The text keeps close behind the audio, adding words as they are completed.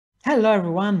Hello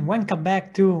everyone, welcome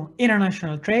back to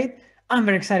International Trade. I'm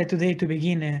very excited today to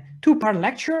begin a two-part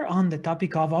lecture on the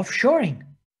topic of offshoring.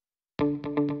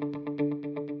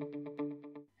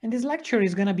 And this lecture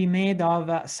is going to be made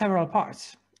of several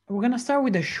parts. We're going to start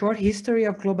with a short history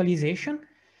of globalization.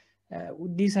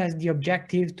 This has the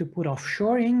objective to put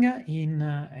offshoring in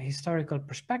a historical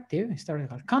perspective,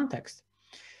 historical context.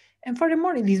 And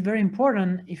furthermore, it is very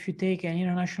important if you take an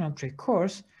international trade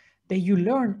course that you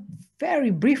learn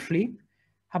very briefly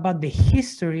about the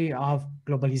history of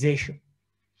globalization.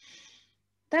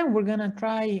 Then we're gonna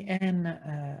try and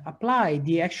apply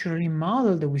the Offshoring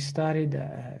model that we studied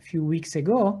a few weeks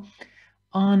ago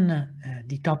on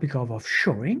the topic of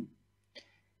offshoring.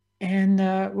 And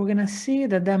we're gonna see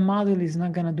that that model is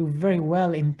not gonna do very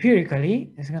well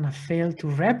empirically. It's gonna fail to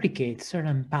replicate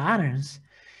certain patterns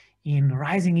in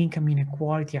rising income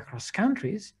inequality across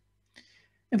countries.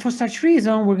 And for such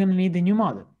reason, we're gonna need a new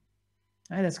model.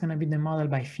 Right? That's gonna be the model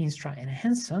by Feenstra and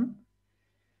Hanson.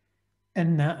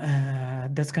 And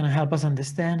that's going to help us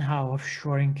understand how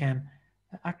offshoring can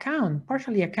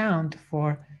partially account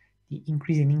for the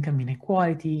increase in income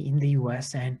inequality in the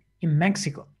US and in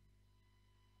Mexico.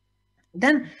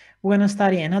 Then we're going to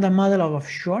study another model of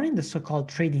offshoring, the so-called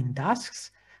trading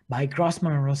tasks by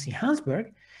Grossman and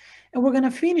Rossi-Hansberg. And we're going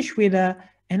to finish with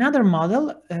another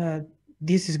model.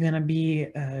 This is going to be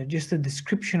just a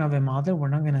description of a model. We're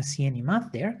not going to see any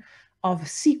math there, of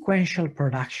sequential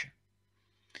production.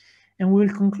 And we'll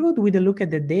conclude with a look at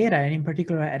the data, and in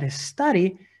particular at a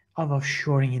study of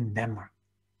offshoring in Denmark.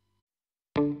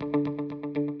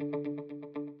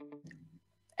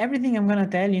 Everything I'm going to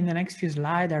tell you in the next few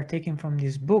slides are taken from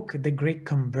this book, The Great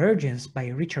Convergence by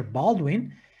Richard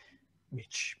Baldwin,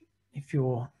 which if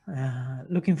you're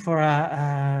looking for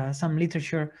some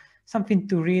literature, something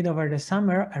to read over the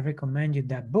summer, I recommend you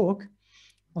that book.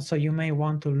 Also, you may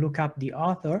want to look up the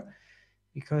author,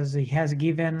 because he has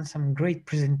given some great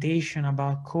presentation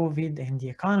about COVID and the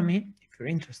economy, if you're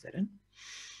interested in.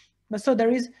 But so there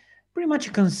is pretty much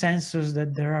a consensus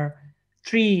that there are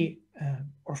three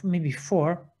or maybe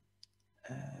four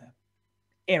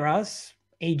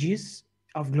ages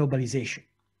of globalization.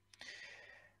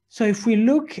 So if we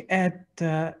look at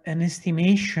an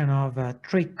estimation of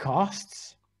trade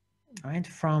costs, right,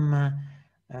 from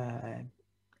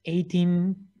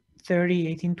 1830,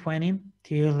 1820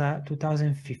 till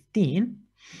 2015,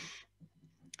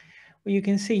 well, you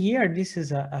can see here, this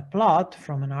is a plot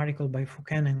from an article by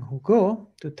Foucault and Hugo,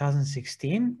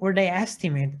 2016, where they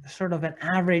estimate sort of an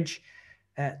average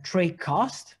trade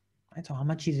cost, right? So how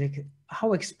much is it,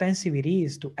 how expensive it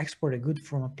is to export a good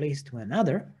from a place to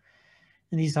another.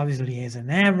 And this obviously is an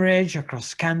average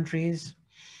across countries.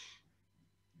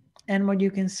 And what you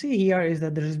can see here is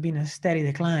that there's been a steady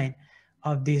decline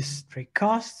of these trade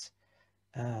costs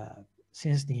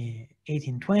since the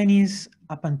 1820s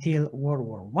up until World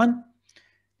War I.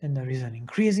 Then there is an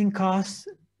increase in costs,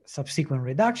 subsequent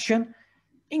reduction,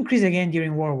 increase again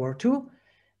during World War II,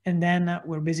 and then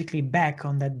we're basically back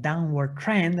on that downward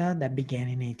trend that began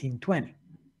in 1820.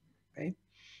 Okay?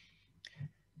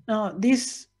 Now,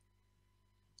 this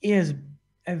is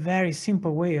a very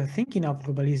simple way of thinking of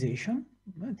globalization,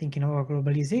 thinking of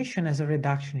globalization as a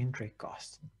reduction in trade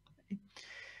costs. Okay?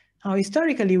 Now,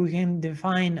 historically, we can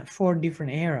define four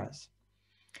different eras.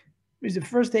 There's the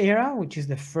first era, which is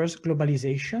the first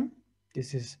globalization.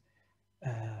 This is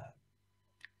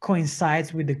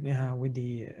coincides with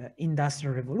the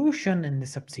Industrial Revolution and the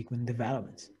subsequent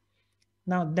developments.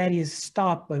 Now that is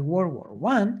stopped by World War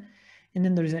I, and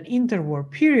then there is an interwar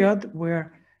period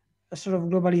where a sort of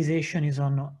globalization is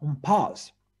on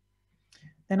pause.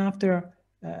 Then after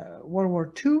World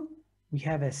War II, we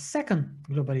have a second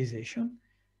globalization,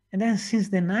 and then since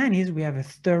the 90s, we have a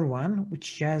third one,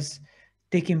 which has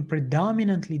taken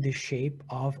predominantly the shape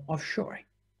of offshoring.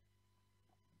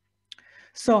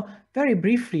 So very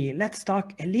briefly, let's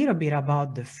talk a little bit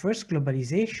about the first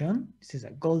globalization. This is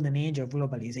a golden age of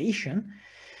globalization.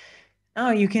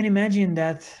 Now you can imagine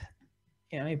that,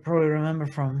 you probably remember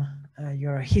from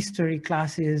your history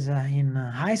classes in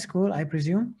high school, I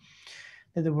presume,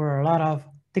 that there were a lot of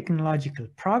technological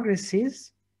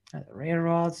progresses,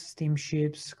 railroads,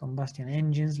 steamships, combustion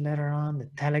engines later on, the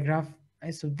telegraph.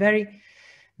 Right? So very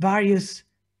various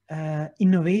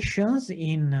innovations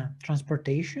in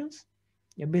transportations.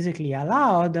 They basically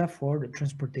allowed for the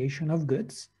transportation of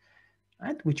goods,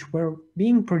 right, which were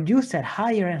being produced at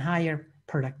higher and higher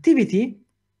productivity,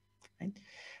 right,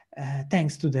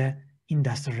 thanks to the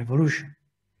Industrial Revolution.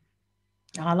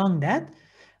 Along that,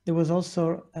 there was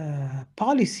also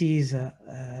policies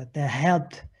that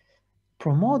helped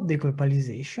promote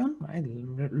deglobalization, right?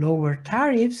 Lower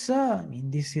tariffs. I mean,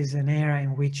 this is an era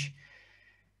in which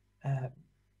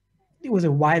it was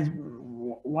a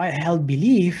wide-held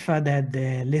belief that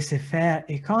the laissez-faire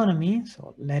economy,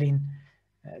 so letting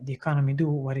the economy do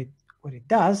what it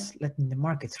does, letting the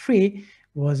markets free,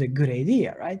 was a good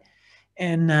idea, right?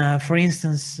 And for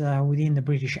instance, within the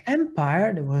British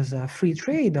Empire, there was a free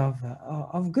trade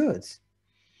of goods.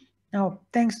 Now,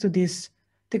 thanks to these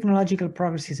technological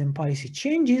progresses and policy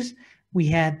changes, we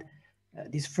had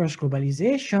this first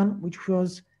globalization, which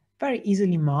was very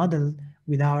easily modeled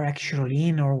with our actual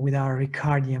in or with our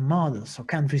Ricardian model. So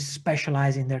countries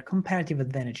specialize in their comparative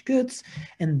advantage goods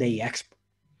and they export.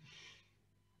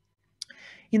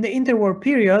 In the interwar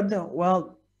period,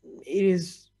 well, it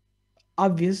is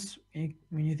obvious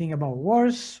when you think about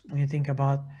wars, when you think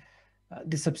about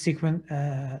the subsequent,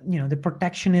 the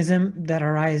protectionism that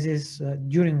arises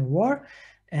during war,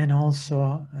 and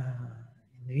also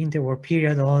in the interwar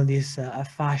period, all these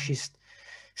fascist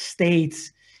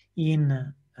states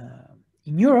in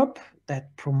Europe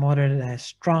that promoted a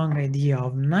strong idea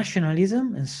of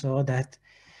nationalism, and so that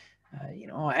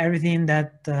everything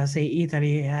that say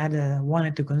Italy had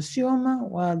wanted to consume,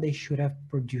 well, they should have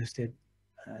produced it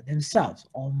themselves,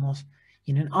 almost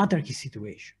in an autarky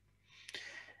situation.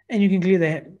 And you can clear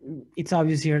that it's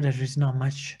obvious here that there is not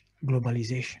much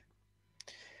globalization.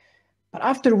 But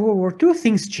after World War II,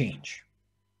 things change.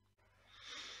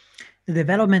 The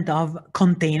development of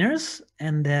containers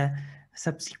and the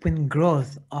subsequent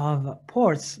growth of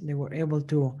ports, they were able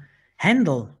to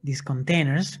handle these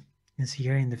containers. You can see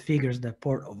here in the figures the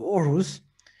port of Aarhus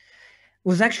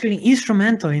was actually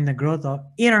instrumental in the growth of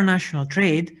international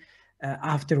trade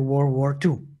after World War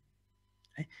II.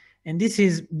 And this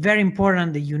is very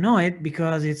important that you know it,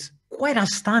 because it's quite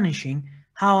astonishing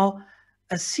how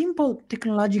a simple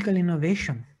technological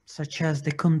innovation, such as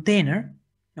the container,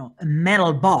 a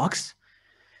metal box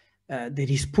that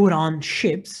is put on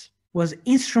ships, was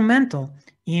instrumental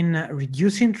in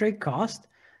reducing trade costs,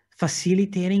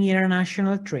 facilitating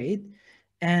international trade,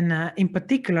 and in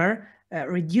particular,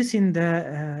 reducing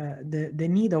the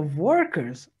need of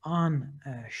workers on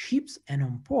ships and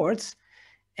on ports,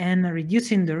 and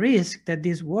reducing the risk that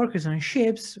these workers on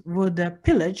ships would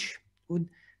pillage, would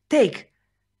take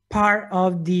part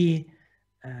of the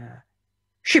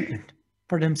shipment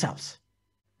for themselves.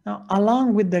 Now,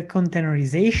 along with the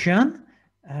containerization,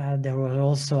 there were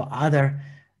also other,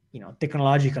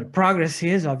 technological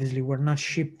progresses. Obviously, we're not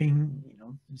shipping,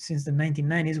 since the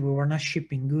 1990s, we were not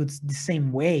shipping goods the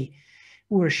same way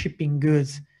we were shipping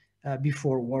goods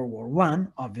before World War I,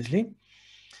 obviously.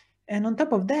 And on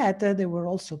top of that, there were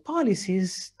also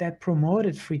policies that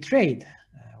promoted free trade.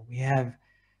 We have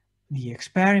the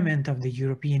experiment of the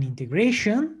European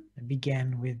integration that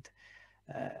began with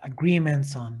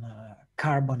agreements on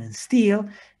carbon and steel,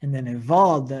 and then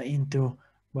evolved into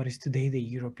what is today the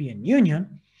European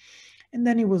Union. And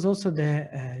then it was also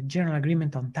the General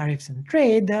Agreement on Tariffs and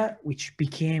Trade, which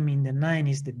became in the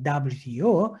 90s the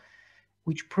WTO,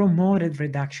 which promoted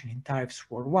reduction in tariffs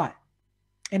worldwide.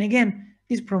 And again,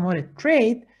 this promoted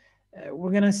trade,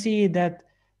 we're going to see that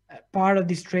part of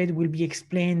this trade will be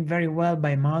explained very well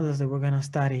by models that we're going to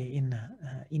study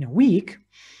in a week.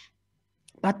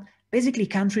 But basically,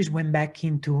 countries went back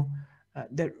into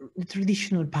the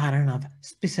traditional pattern of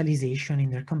specialization in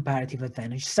their comparative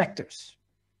advantage sectors.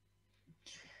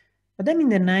 But then in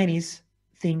the 90s,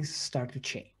 things start to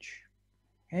change.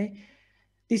 Okay?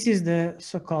 This is the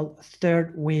so-called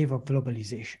third wave of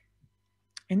globalization.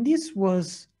 And this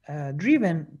was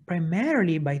driven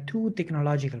primarily by two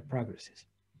technological progresses.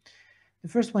 The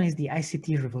first one is the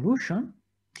ICT revolution,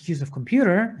 the use of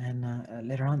computer, and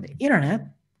later on the internet,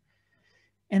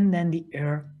 and then the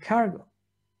air cargo.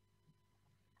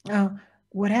 Now,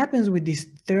 what happens with this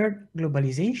third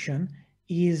globalization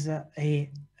is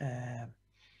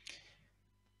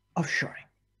offshoring.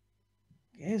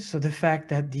 Okay? So the fact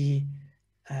that the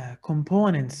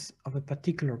components of a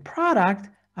particular product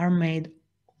are made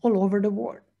all over the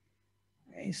world.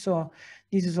 Okay? So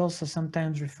this is also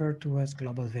sometimes referred to as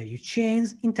global value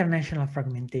chains, international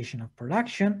fragmentation of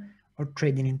production, or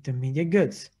trading intermediate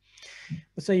goods.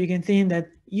 So you can think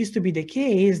that used to be the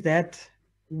case that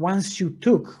once you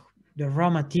took the raw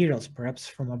materials, perhaps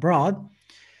from abroad,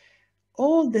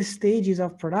 all the stages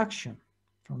of production,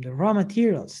 from the raw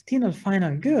materials till the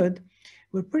final good,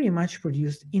 were pretty much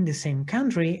produced in the same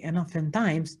country and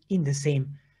oftentimes in the same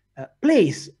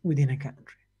place within a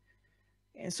country.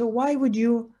 And so why would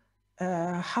you,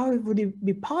 how would it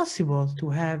be possible to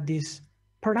have these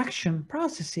production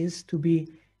processes to be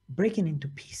breaking into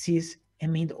pieces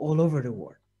and made all over the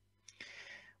world?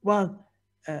 Well,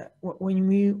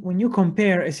 when you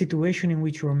compare a situation in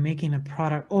which you're making a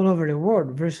product all over the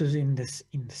world versus in the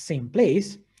same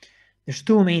place, there's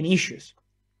two main issues.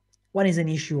 One is an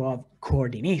issue of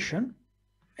coordination,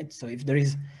 right? So if there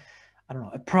is, I don't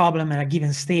know, a problem at a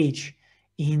given stage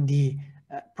in the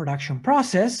production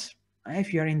process,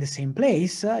 if you are in the same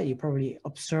place, you probably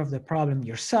observe the problem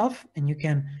yourself, and you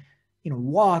can,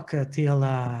 walk till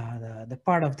the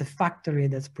part of the factory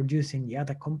that's producing the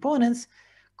other components,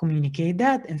 communicate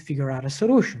that, and figure out a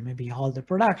solution. Maybe halt the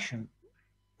production,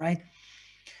 right?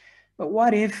 But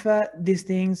what if these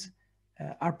things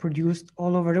are produced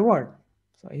all over the world?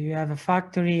 So you have a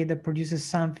factory that produces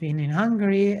something in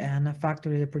Hungary and a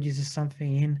factory that produces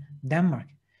something in Denmark.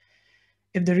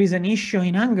 If there is an issue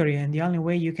in Hungary and the only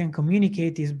way you can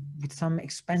communicate is with some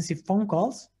expensive phone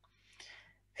calls,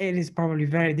 it is probably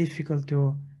very difficult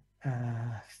to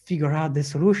figure out the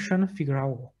solution, figure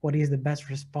out what is the best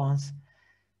response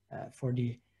for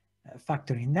the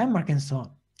factory in Denmark, and so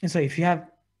on. And so if you have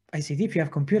ICT, if you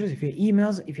have computers, if you have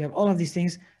emails, if you have all of these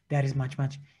things, that is much,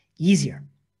 much easier,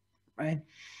 right?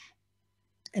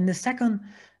 And the second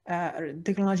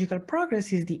technological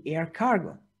progress is the air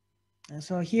cargo. And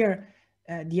so here,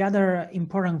 the other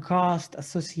important cost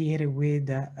associated with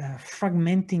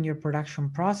fragmenting your production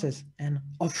process and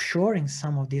offshoring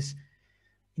some of these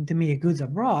intermediate goods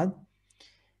abroad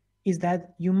is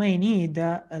that you may need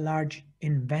a large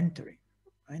inventory,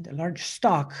 right? A large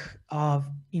stock of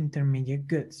intermediate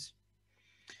goods.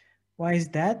 Why is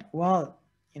that? Well,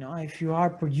 if you are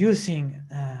producing,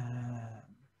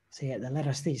 say at the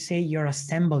latter stage, say you're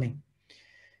assembling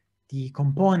the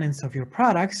components of your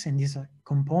products, and these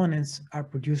components are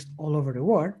produced all over the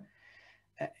world,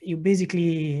 you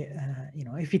basically,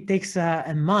 if it takes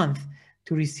a month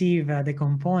to receive the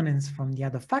components from the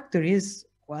other factories,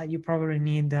 well, you probably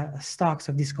need stocks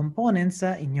of these components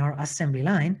in your assembly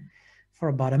line for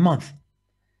about a month.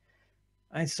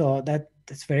 Right? So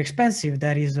that's very expensive.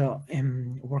 That is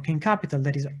working capital,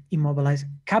 that is immobilized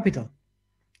capital.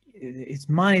 It's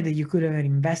money that you could have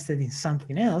invested in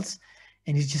something else,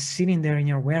 and it's just sitting there in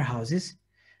your warehouses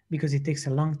because it takes a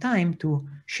long time to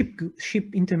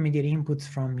ship intermediate inputs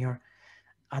from your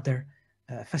other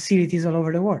facilities all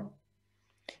over the world.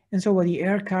 And so what the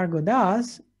air cargo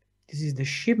does, this is the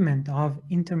shipment of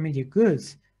intermediate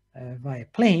goods via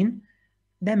plane,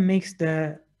 that makes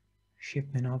the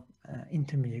shipment of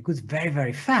intermediate goods very,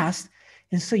 very fast.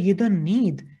 And so you don't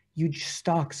need huge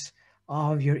stocks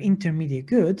of your intermediate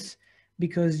goods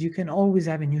because you can always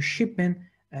have a new shipment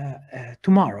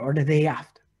tomorrow or the day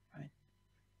after. Right?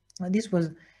 Now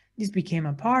this became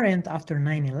apparent after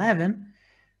 9/11.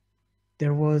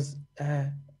 There was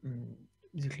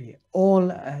basically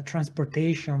all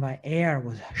transportation by air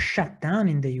was shut down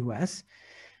in the US,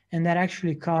 and that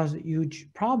actually caused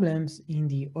huge problems in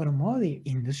the automotive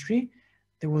industry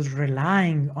that was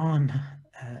relying on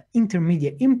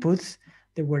intermediate inputs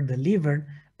that were delivered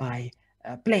by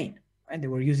plane. And they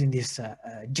were using this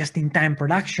just-in-time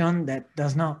production that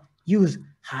does not use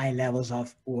high levels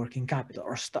of working capital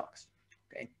or stocks.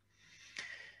 Okay,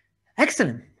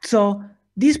 excellent. So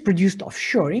this produced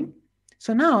offshoring.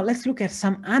 So now let's look at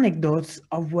some anecdotes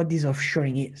of what this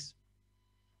offshoring is.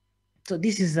 So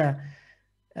this is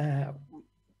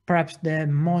perhaps the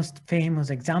most famous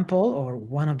example, or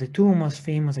one of the two most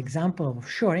famous examples of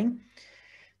offshoring.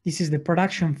 This is the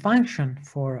production function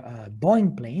for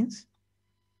Boeing planes.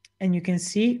 And you can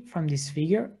see from this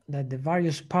figure that the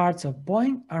various parts of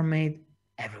Boeing are made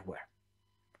everywhere.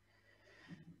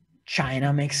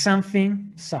 China makes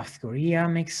something, South Korea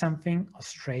makes something,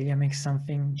 Australia makes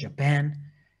something, Japan,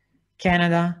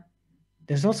 Canada.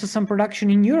 There's also some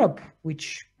production in Europe,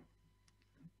 which,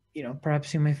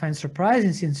 perhaps you may find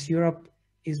surprising since Europe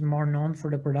is more known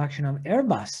for the production of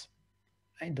Airbus.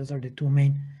 Right? Those are the two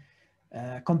main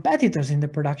competitors in the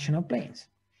production of planes.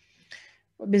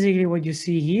 But basically what you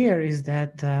see here is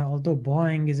that although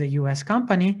Boeing is a US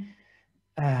company,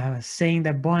 saying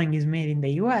that Boeing is made in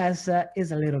the US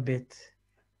is a little bit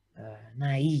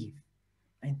naive.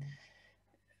 Right?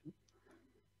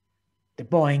 The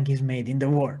Boeing is made in the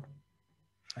world.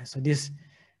 Right? So this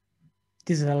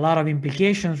is a lot of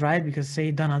implications, right? Because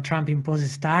say Donald Trump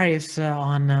imposes tariffs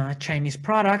on Chinese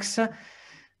products.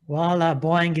 Well,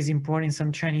 Boeing is importing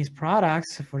some Chinese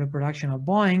products for the production of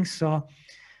Boeing. So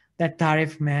that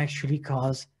tariff may actually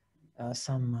cause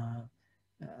some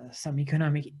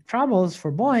economic troubles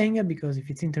for Boeing, because if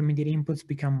its intermediate inputs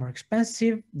become more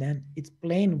expensive, then its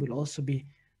plane will also be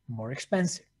more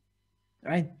expensive,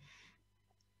 right?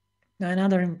 Now,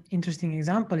 another interesting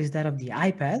example is that of the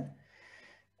iPad.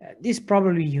 This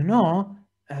probably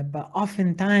but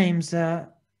oftentimes,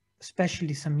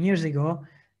 especially some years ago,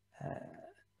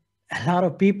 a lot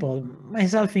of people,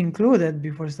 myself included,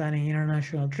 before studying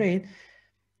international trade,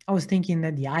 I was thinking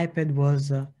that the iPad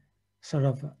was sort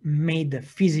of made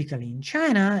physically in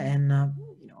China and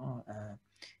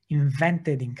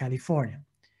invented in California.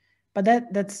 But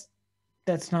that's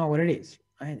not what it is.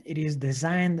 Right? It is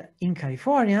designed in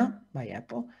California by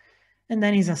Apple, and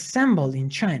then is assembled in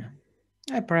China,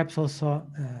 perhaps also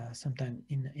sometime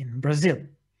in Brazil.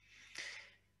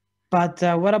 But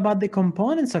what about the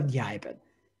components of the iPad?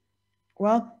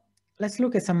 Well, let's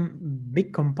look at some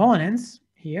big components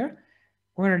here.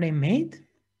 Where are they made?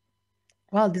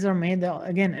 Well, these are made,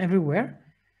 again, everywhere.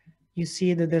 You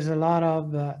see that there's a lot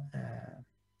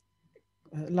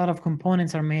of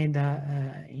components are made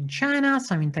in China,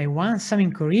 some in Taiwan, some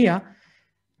in Korea.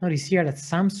 Notice here that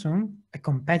Samsung, a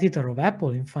competitor of Apple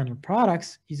in final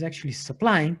products, is actually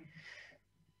supplying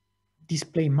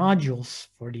display modules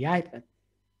for the iPad.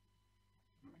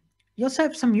 You also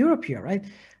have some Europe here, right?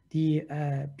 The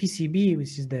PCB,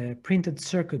 which is the printed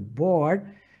circuit board,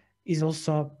 is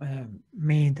also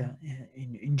made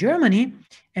in Germany,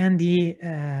 and the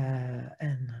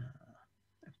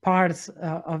parts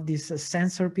of this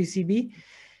sensor PCB,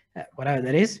 whatever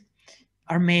that is,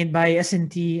 are made by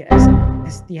ST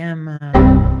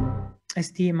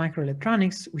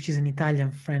Microelectronics, which is an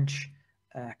Italian-French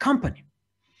company.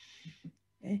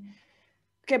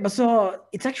 Okay, but so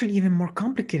it's actually even more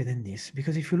complicated than this,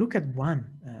 because if you look at one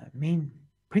main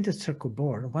printed circuit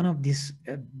board, one of these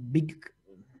big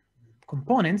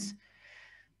components,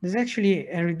 there's actually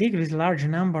a ridiculously large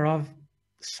number of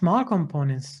small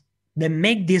components that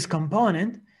make this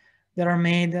component that are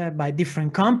made by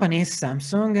different companies,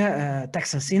 Samsung,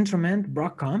 Texas Instrument,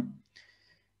 Broadcom,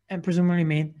 and presumably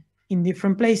made in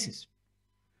different places.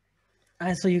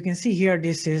 And so you can see here,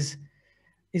 this is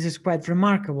quite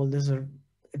remarkable. There's a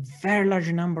very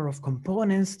large number of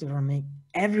components that are made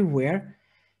everywhere.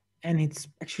 And it's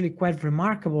actually quite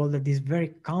remarkable that this very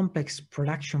complex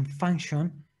production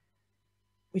function,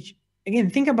 which, again,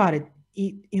 think about it,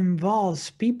 it involves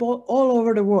people all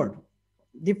over the world,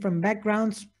 different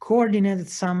backgrounds, coordinated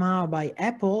somehow by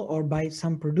Apple or by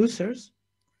some producers,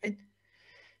 right?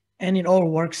 And it all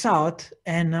works out,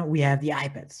 and we have the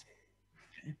iPads.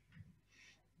 Okay.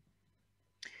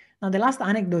 Now, the last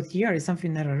anecdote here is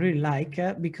something that I really like,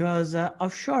 because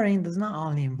offshoring does not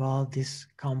only involve these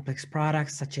complex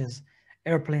products such as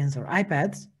airplanes or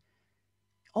iPads,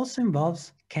 it also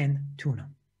involves canned tuna.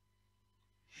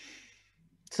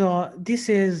 So this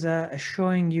is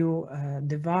showing you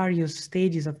the various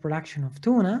stages of production of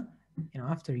tuna.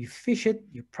 After you fish it,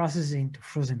 you process it into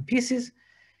frozen pieces,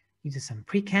 you do some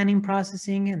pre-canning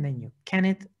processing, and then you can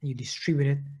it, you distribute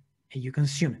it, and you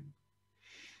consume it.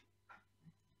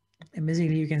 And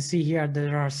basically, you can see here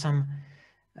there are some,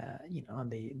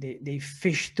 they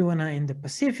fish tuna in the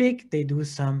Pacific. They do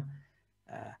some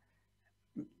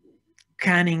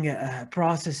canning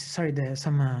process,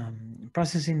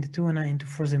 processing the tuna into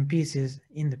frozen pieces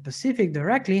in the Pacific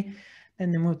directly.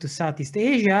 Then they move to Southeast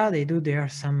Asia. They do there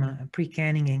some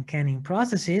pre-canning and canning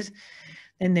processes.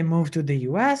 Then they move to the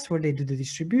US, where they do the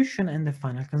distribution and the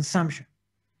final consumption.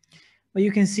 But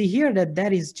you can see here that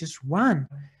that is just one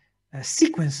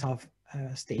sequence of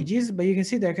stages, but you can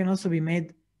see they can also be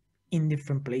made in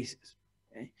different places.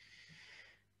 Okay?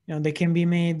 They can be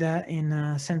made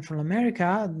in Central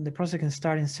America. The process can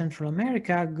start in Central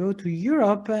America, go to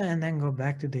Europe, and then go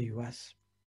back to the US.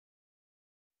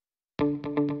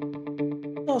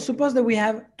 So suppose that we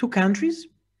have two countries,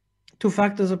 two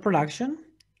factors of production.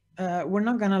 We're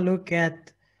not going to look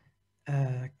at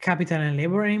capital and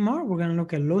labor anymore. We're going to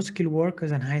look at low-skilled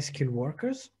workers and high-skilled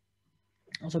workers.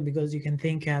 Also because you can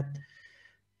think at,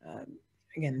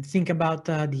 again, think about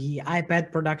the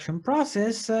iPad production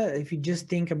process. If you just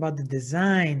think about the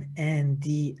design and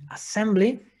the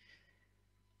assembly,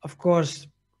 of course,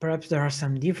 perhaps there are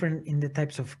some different in the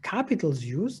types of capitals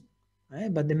used,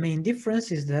 right? But the main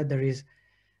difference is that there is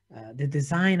the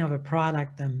design of a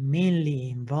product that mainly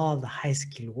involves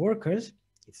high-skilled workers.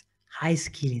 It's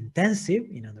high-skill intensive,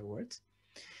 in other words.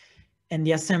 And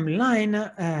the assembly line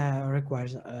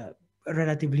requires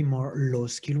relatively more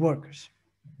low-skilled workers.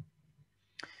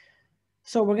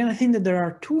 So we're going to think that there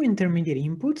are two intermediate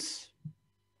inputs,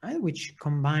 right, which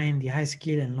combine the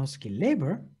high-skilled and low-skilled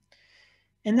labor.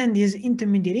 And then these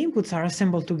intermediate inputs are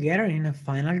assembled together in a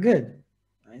final good.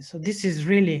 Right? So this is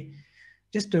really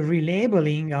just a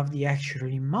relabeling of the actual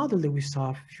model that we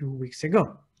saw a few weeks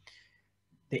ago.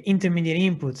 The intermediate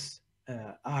inputs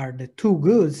are the two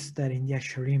goods that in the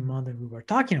actual model we were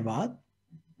talking about.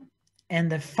 And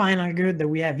the final good that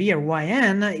we have here,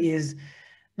 YN, is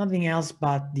nothing else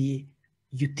but the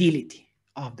utility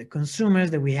of the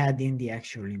consumers that we had in the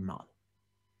actual model.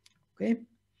 okay?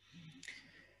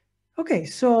 Okay,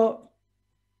 so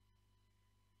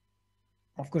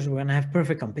of course we're gonna have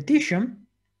perfect competition,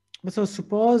 but so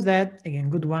suppose that, again,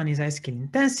 good one is high skill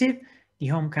intensive, the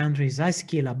home country is high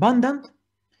skill abundant,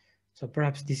 so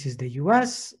perhaps this is the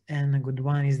US, and a good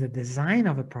one is the design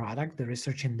of a product, the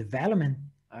research and development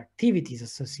activities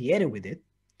associated with it.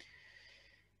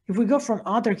 If we go from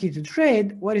autarky to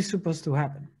trade, what is supposed to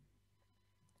happen?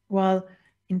 Well,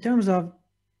 in terms of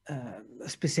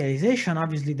specialization,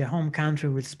 obviously the home country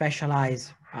will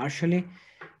specialize partially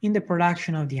in the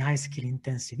production of the high skill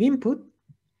intensive input,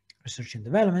 research and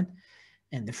development,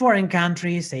 and the foreign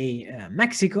country, say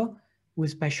Mexico, will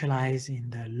specialize in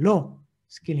the low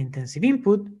skill intensive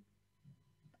input,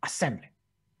 assembly.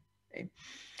 Okay?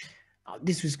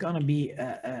 This is going to be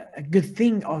a good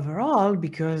thing overall,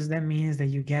 because that means that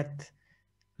you get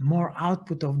more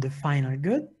output of the final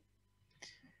good,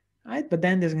 right? But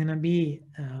then there's going to be,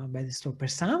 by the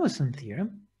Stokes-Samuelson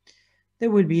theorem,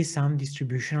 there will be some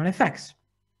distributional effects.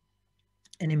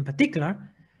 And in particular,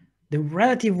 the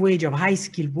relative wage of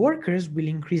high-skilled workers will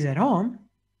increase at home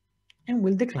and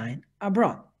will decline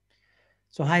abroad.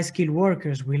 So high-skilled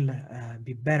workers will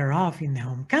be better off in the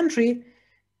home country,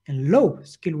 and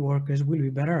low-skilled workers will be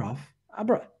better off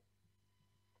abroad.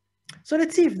 So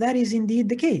let's see if that is indeed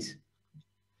the case.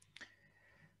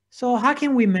 So how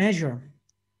can we measure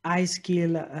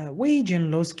high-skill wage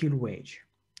and low-skill wage?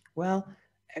 Well,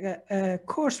 a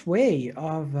coarse way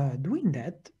of doing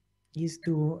that is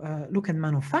to look at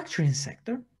manufacturing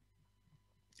sector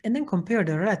and then compare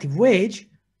the relative wage,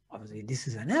 obviously this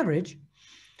is an average,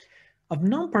 of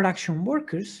non-production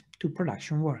workers to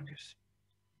production workers.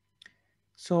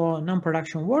 So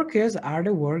non-production workers are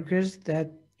the workers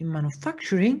that in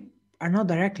manufacturing are not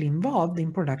directly involved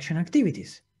in production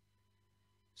activities.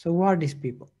 So who are these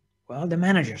people? Well, the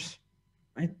managers,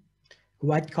 right?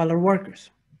 White-collar workers.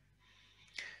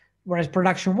 Whereas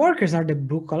production workers are the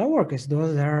blue-collar workers,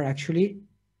 those that are actually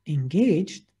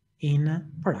engaged in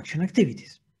production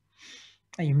activities.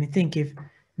 And you may think if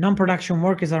non-production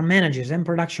workers are managers and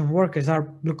production workers are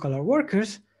blue-collar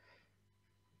workers,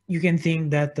 you can think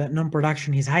that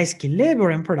non-production is high-skilled labor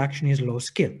and production is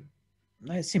low-skill.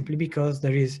 Simply because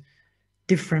there is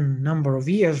different number of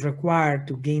years required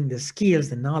to gain the skills,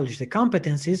 the knowledge, the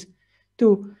competencies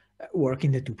to work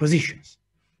in the two positions.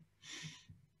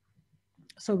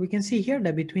 So we can see here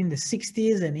that between the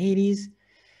 60s and 80s,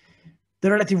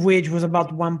 the relative wage was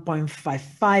about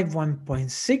 1.55,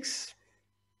 1.6.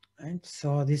 Right?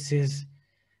 So this is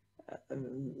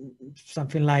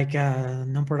something like a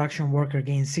non-production worker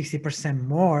gains 60%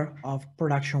 more of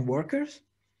production workers.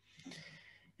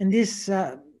 And this,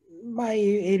 by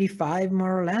 85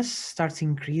 more or less, starts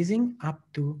increasing up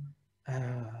to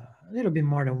a little bit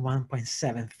more than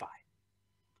 1.75.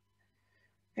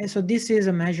 And so this is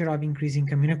a measure of increasing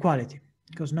income inequality,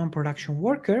 because non-production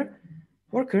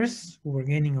workers who were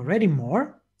gaining already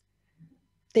more,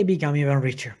 they become even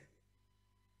richer.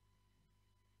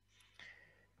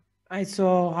 Right,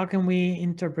 so how can we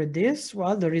interpret this?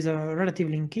 Well, there is an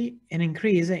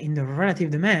increase in the relative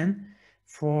demand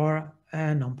for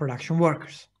non-production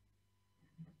workers.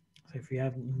 So if we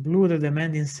have in blue the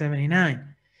demand in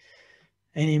 79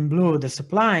 and in blue the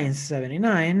supply in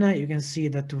 79, you can see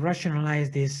that to rationalize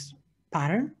this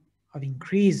pattern of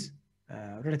increased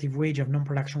relative wage of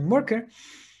non-production worker,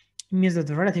 it means that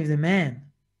the relative demand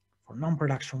for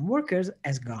non-production workers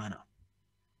has gone up.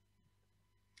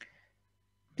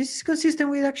 This is consistent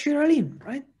with Aarhus,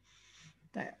 right?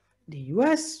 The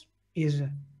US is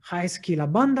high skill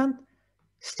abundant,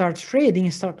 starts trading,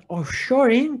 start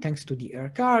offshoring thanks to the air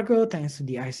cargo, thanks to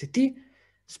the ICT,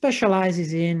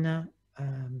 specializes in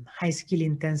high skill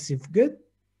intensive good,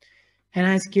 and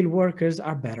high skill workers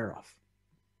are better off.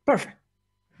 Perfect.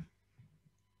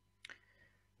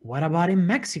 What about in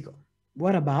Mexico?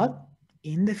 What about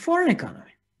in the foreign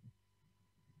economy?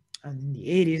 And in the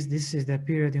 80s, this is the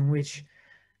period in which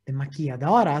the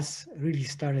maquiladoras really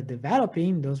started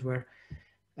developing. Those were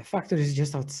factories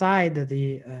just outside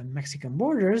the Mexican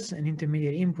borders, and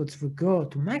intermediate inputs would go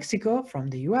to Mexico from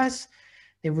the US.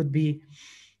 They would be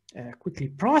quickly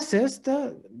processed,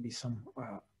 be some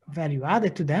value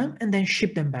added to them, and then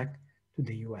ship them back to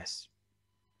the US.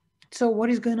 So what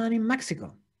is going on in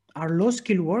Mexico? Are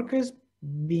low-skilled workers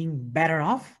being better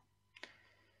off?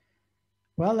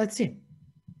 Well, let's see.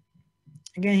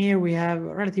 Again, here we have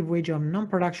relative wage of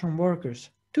non-production workers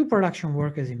to production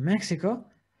workers in Mexico.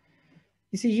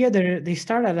 You see here they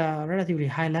start at a relatively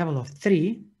high level of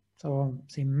 3. So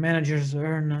say managers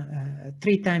earn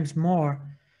 3 times more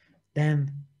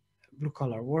than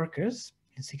blue-collar workers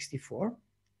in 64.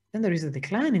 Then there is a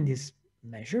decline in this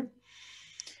measure.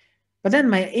 But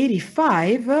then by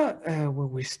 85,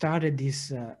 when we started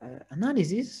this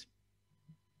analysis,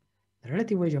 the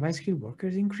relative wage of high-skilled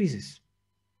workers increases.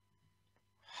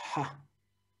 Ha.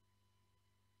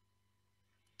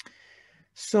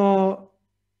 So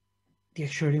the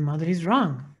actuarial model is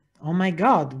wrong. Oh my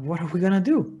God, what are we gonna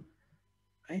do?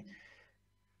 Right?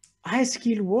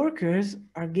 High-skilled workers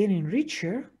are getting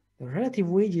richer, the relative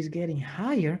wage is getting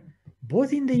higher,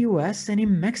 both in the US and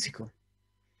in Mexico.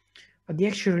 But the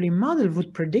actuarial model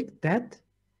would predict that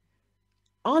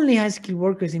only high-skilled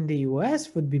workers in the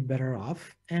US would be better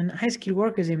off, and high-skilled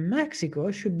workers in Mexico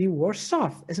should be worse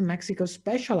off, as Mexico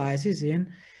specializes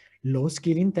in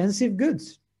low-skill intensive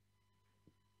goods.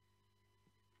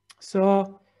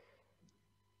 So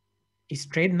is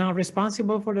trade now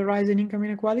responsible for the rise in income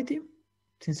inequality,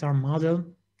 since our model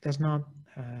does not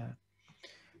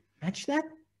match that?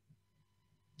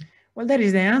 Well, that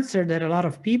is the answer that a lot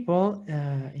of people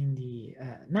in the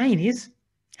 90s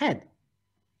had.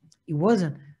 It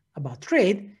wasn't about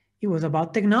trade, it was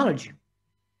about technology.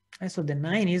 And so the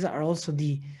 90s are also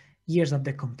the years of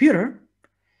the computer.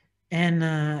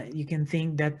 And you can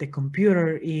think that the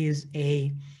computer is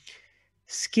a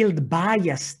skilled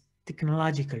biased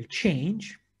technological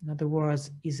change. In other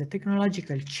words, is a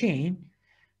technological change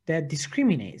that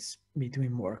discriminates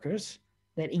between workers,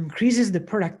 that increases the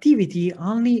productivity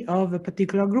only of a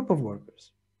particular group of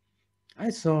workers.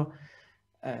 Right? So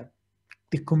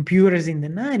the computers in the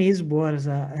 90s was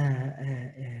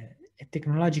a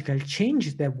technological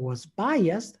change that was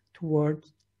biased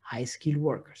towards high-skilled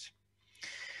workers.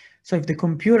 So if the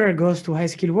computer goes to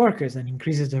high-skilled workers and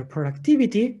increases their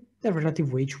productivity, the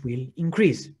relative wage will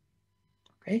increase.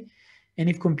 Okay, and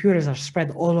if computers are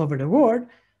spread all over the world,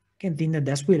 you can think that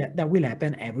that will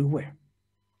happen everywhere.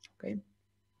 Okay.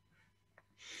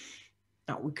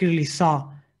 Now we clearly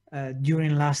saw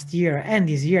during last year and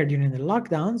this year during the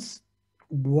lockdowns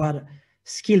what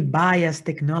skill bias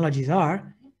technologies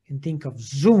are. You can think of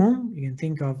Zoom. You can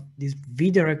think of these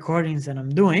video recordings that I'm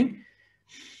doing.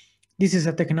 This is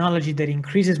a technology that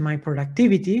increases my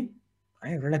productivity,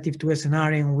 right, relative to a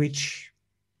scenario in which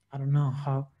I don't know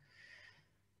how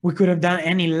we could have done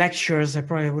any lectures. I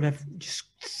probably would have just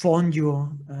phoned you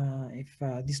if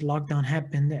this lockdown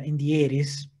happened in the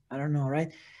 80s. I don't know,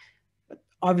 right? But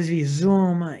obviously,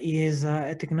 Zoom is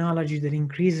a technology that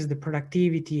increases the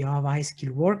productivity of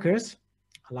high-skilled workers,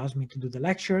 allows me to do the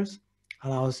lectures,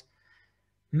 allows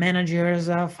managers,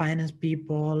 finance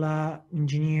people,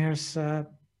 engineers,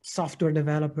 software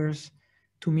developers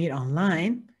to meet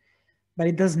online, but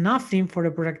it does nothing for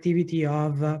the productivity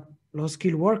of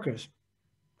low-skilled workers.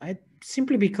 Right?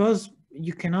 Simply because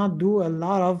you cannot do a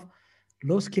lot of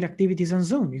low-skill activities on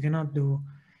Zoom. You cannot do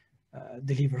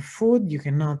deliver food. You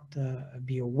cannot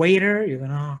be a waiter. You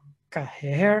cannot cut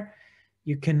hair.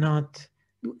 You cannot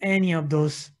do any of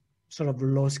those sort of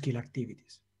low-skill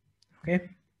activities. Okay.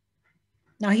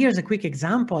 Now here's a quick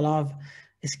example of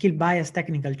a skill bias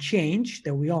technical change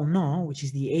that we all know, which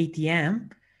is the ATM.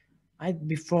 Right?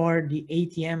 Before the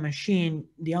ATM machine,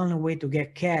 the only way to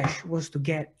get cash was to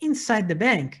get inside the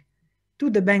bank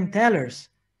to the bank tellers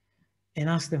and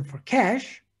ask them for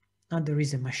cash. Now there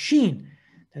is a machine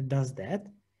that does that.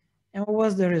 And what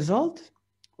was the result?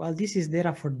 Well, this is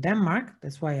data for Denmark.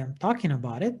 That's why I'm talking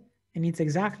about it. And it's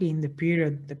exactly in the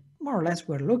period that more or less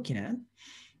we're looking at,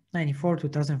 94,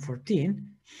 2014.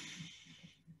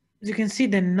 As you can see,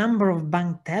 the number of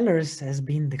bank tellers has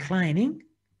been declining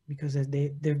because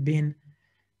they've been,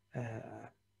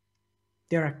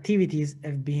 their activities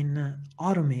have been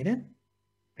automated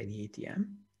by the ATM.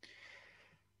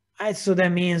 So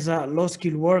that means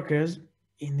low-skilled workers,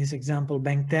 in this example,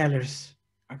 bank tellers,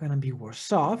 are going to be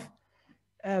worse off.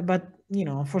 But, you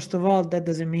know, first of all, that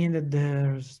doesn't mean that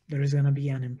there is going to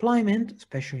be unemployment,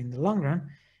 especially in the long run.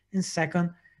 And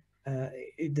second,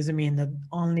 it doesn't mean that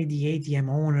only the ATM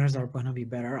owners are going to be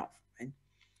better off. Right?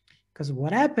 Because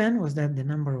what happened was that the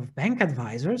number of bank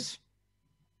advisors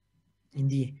in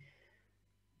the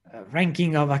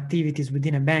ranking of activities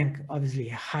within a bank, obviously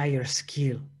a higher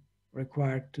skill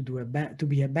required to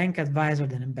be a bank advisor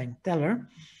than a bank teller.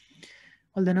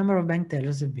 Well, the number of bank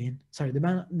tellers have been, sorry,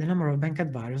 the number of bank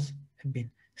advisors have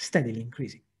been steadily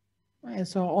increasing. Right?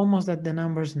 So almost that the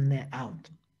numbers net out.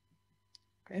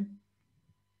 Okay.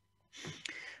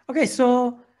 Okay,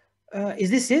 so is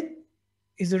this it?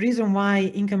 Is the reason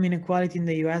why income inequality in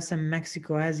the US and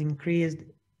Mexico has increased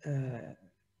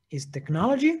is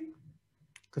technology?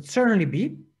 Could certainly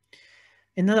be.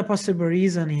 Another possible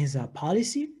reason is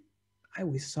policy.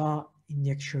 We saw in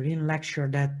the actuarial lecture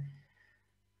that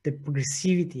the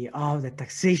progressivity of the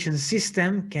taxation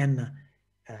system can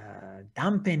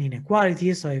dampen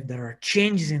inequality. So if there are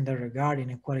changes in that regard,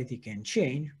 inequality can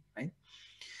change, right?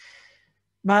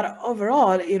 But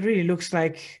overall, it really looks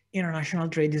like international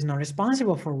trade is not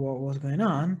responsible for what was going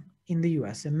on in the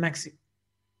US and Mexico,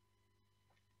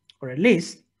 or at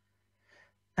least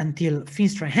until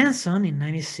Feenstra and Hanson in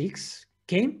 '96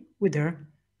 came with their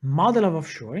model of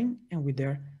offshoring and with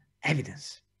their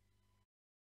evidence.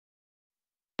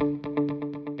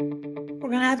 We're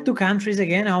going to have two countries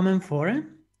again, home and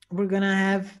foreign. We're going to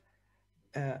have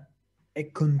a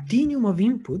continuum of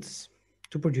inputs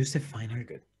to produce a final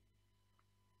good.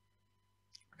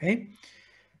 Okay?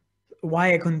 Why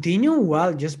a continuum?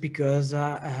 Well, just because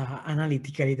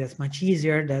analytically that's much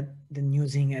easier than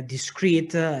using a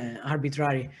discrete,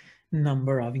 arbitrary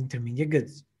number of intermediate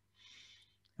goods.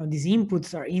 Now, these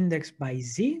inputs are indexed by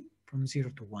z from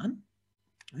 0 to 1.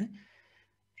 Okay?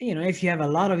 You know, if you have a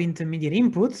lot of intermediate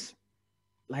inputs,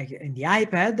 like in the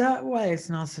iPad, well, it's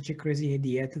not such a crazy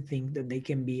idea to think that they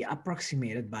can be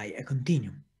approximated by a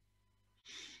continuum.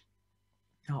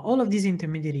 Now, all of these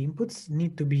intermediate inputs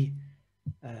need to be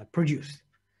produced.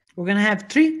 We're going to have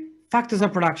three factors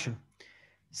of production.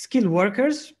 Skilled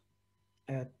workers,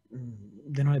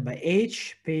 denoted by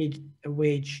H,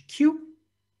 wage Q.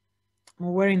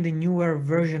 Where in the newer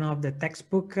version of the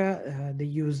textbook, they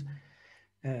use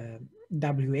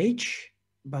WH,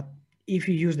 but if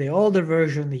you use the older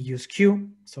version, they use Q.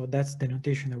 So that's the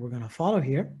notation that we're going to follow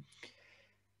here.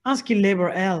 Unskilled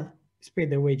labor L is paid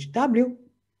the wage W.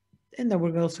 And then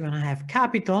we're also going to have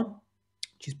capital,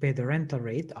 which is paid the rental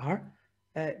rate R.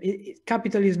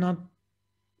 Capital is not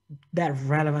that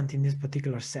relevant in this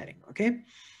particular setting, okay?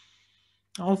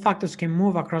 All factors can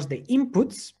move across the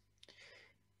inputs,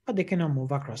 but they cannot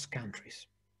move across countries.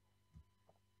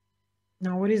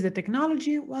 Now, what is the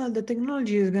technology? Well, the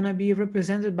technology is going to be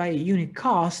represented by unit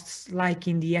costs, like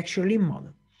in the actual limb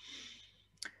model.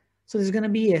 So there's going to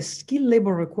be a skilled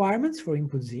labor requirements for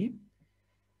input Z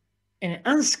and an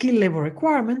unskilled labor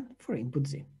requirement for input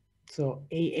Z. So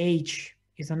AH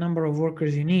is the number of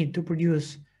workers you need to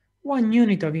produce 1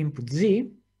 unit of input Z,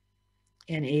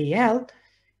 and AL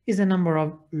is the number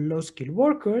of low-skilled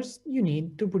workers you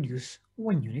need to produce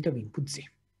 1 unit of input Z.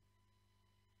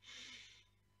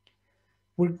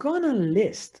 We're going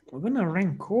to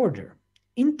rank order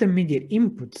intermediate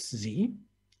inputs Z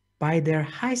by their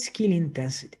high skill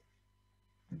intensity.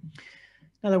 In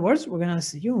other words, we're going to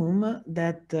assume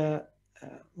that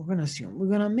we're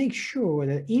going to make sure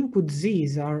that input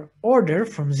Z's are ordered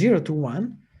from 0 to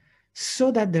 1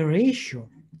 so that the ratio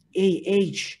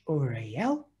AH over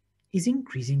AL is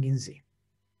increasing in Z.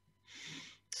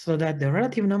 So that the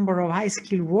relative number of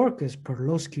high-skilled workers per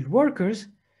low-skilled workers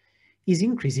is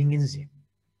increasing in Z.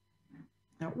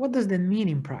 Now, what does that mean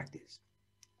in practice?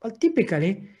 Well,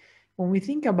 typically, when we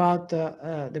think about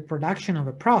the production of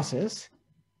a process,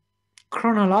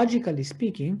 chronologically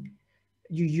speaking,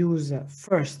 you use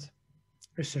first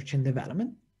research and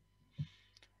development,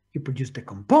 you produce the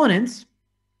components,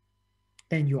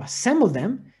 then you assemble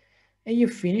them, and you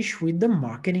finish with the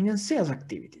marketing and sales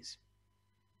activities.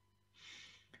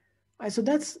 All right, so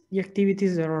that's the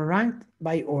activities that are ranked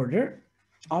by order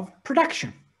of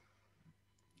production.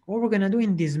 What we're going to do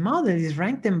in this model is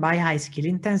rank them by high skill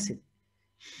intensity.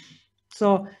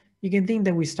 So you can think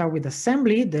that we start with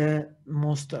assembly, the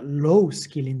most low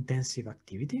skill intensive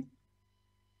activity.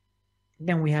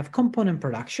 Then we have component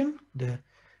production, the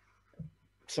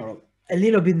sort of a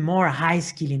little bit more high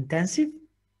skill intensive,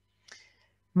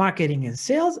 marketing and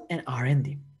sales, and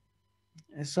R&D.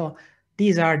 So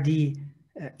these are the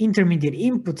intermediate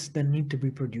inputs that need to be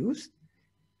produced.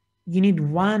 You need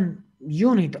 1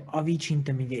 unit of each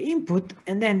intermediate input,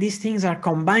 and then these things are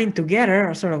combined together,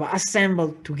 or sort of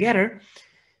assembled together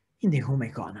in the home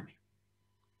economy.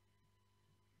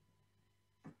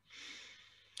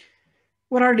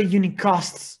 What are the unit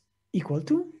costs equal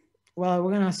to? Well,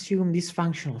 we're going to assume this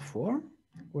functional form,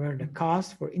 where the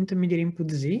cost for intermediate input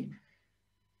Z,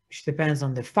 which depends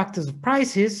on the factors of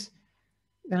prices,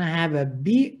 we're going to have a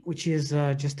B, which is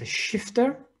just a shifter.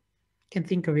 You can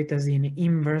think of it as the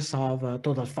inverse of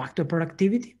total factor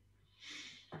productivity.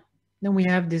 Then we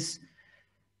have this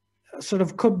sort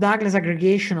of Cobb-Douglas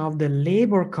aggregation of the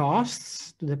labor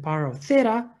costs to the power of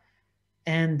theta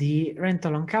and the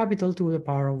rental on capital to the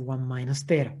power of 1 minus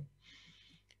theta.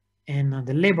 And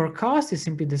the labor cost is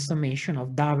simply the summation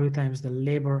of W times the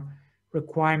labor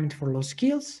requirement for low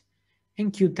skills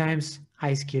and Q times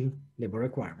high skill labor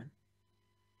requirement.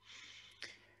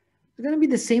 It's going to be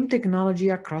the same technology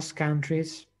across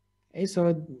countries. Okay?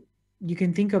 So you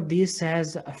can think of this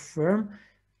as a firm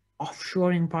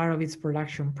offshoring part of its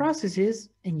production processes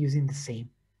and using the same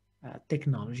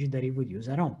technology that it would use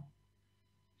at home.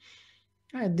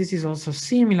 This is also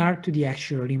similar to the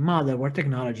actuary model where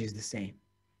technology is the same.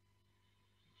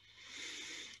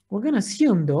 We're going to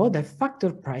assume, though, that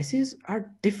factor prices are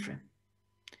different.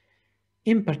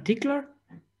 In particular,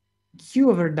 Q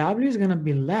over W is going to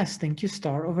be less than Q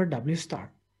star over W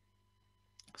star.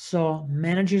 So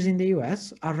managers in the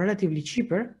US are relatively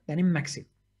cheaper than in Mexico.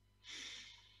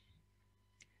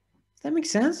 Does that make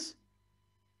sense?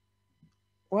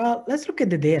 Well, let's look at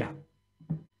the data.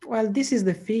 Well, this is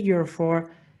the figure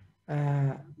for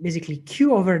basically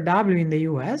Q over W in the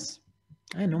US.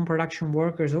 And non-production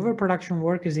workers over production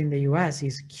workers in the US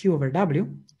is Q over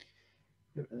W.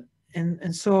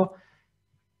 And so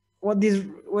what is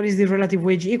the relative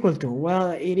wage equal to?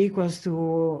 Well, it equals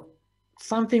to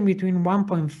something between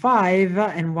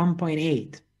 1.5 and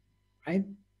 1.8, right?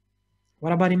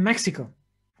 What about in Mexico?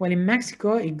 Well, in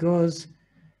Mexico, it goes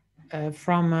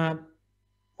from more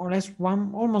or less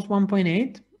almost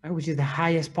 1.8, which is the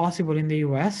highest possible in the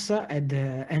US at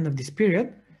the end of this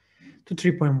period, to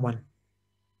 3.1.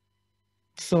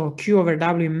 So Q over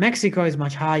W in Mexico is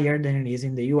much higher than it is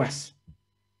in the US.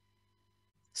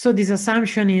 So this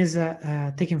assumption is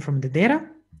taken from the data,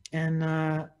 and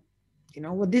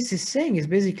what this is saying is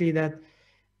basically that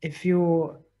if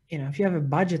you have a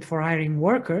budget for hiring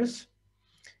workers,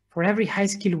 for every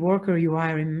high-skilled worker you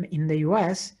hire in the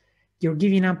US, you're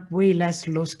giving up way less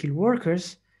low-skilled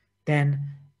workers than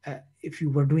if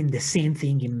you were doing the same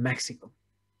thing in Mexico.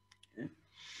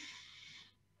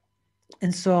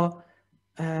 And so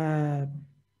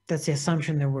that's the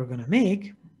assumption that we're going to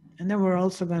make. And then we're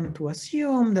also going to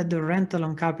assume that the rental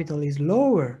on capital is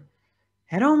lower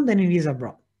at home than it is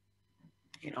abroad.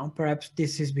 Perhaps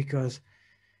this is because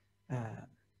you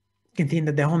can think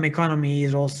that the home economy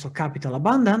is also capital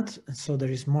abundant, and so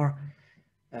there is more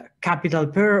capital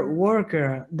per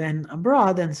worker than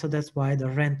abroad, and so that's why the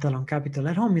rental on capital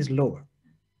at home is lower.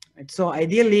 Right? So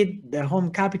ideally, the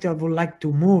home capital would like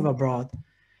to move abroad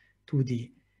to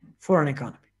the foreign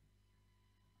economy.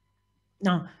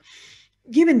 Now,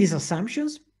 given these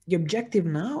assumptions, the objective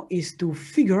now is to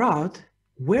figure out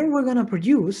where we're going to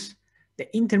produce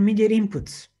the intermediate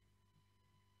inputs.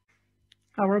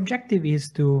 Our objective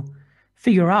is to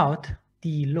figure out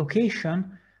the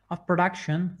location of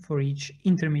production for each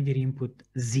intermediate input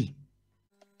Z.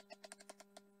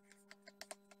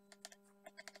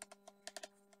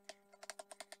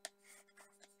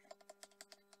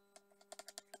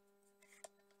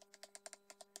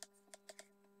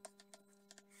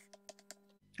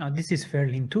 Now, this is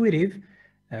fairly intuitive.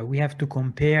 We have to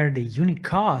compare the unit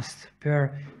cost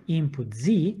per input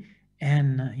Z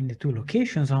and in the two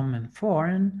locations, home and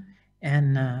foreign.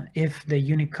 And if the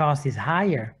unit cost is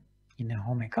higher in the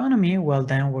home economy, well,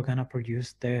 then we're going to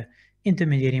produce the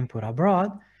intermediate input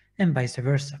abroad and vice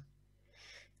versa.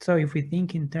 So if we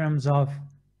think in terms of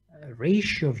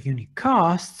ratio of unit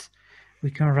costs, we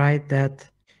can write that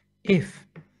if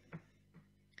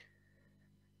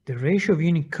the ratio of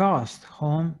unit cost,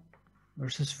 home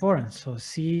versus foreign, so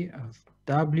C of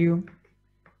W,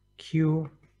 Q,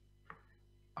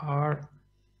 R,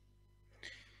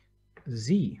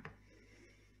 Z,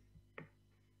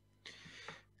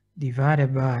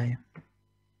 divided by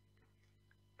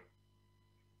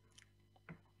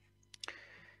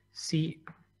C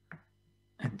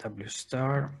and W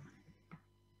star,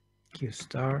 Q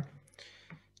star,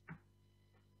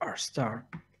 R star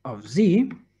of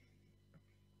Z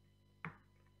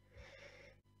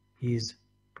is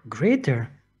greater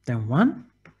than 1,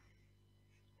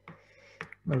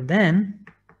 well then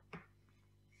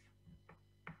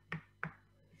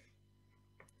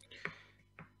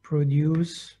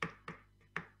produce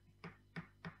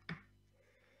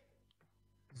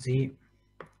Z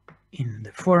in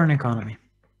the foreign economy.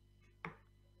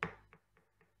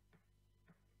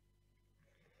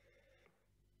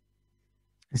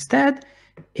 Instead,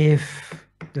 if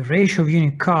the ratio of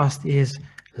unit cost is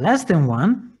less than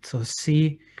 1, so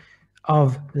C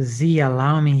of Z,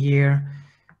 allow me here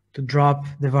to drop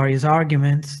the various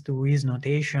arguments to his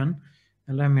notation,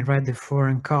 and let me write the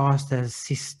foreign cost as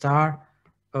C star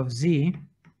of Z.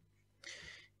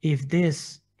 If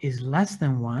this is less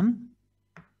than 1,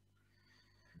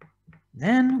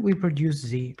 then we produce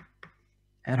Z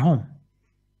at home.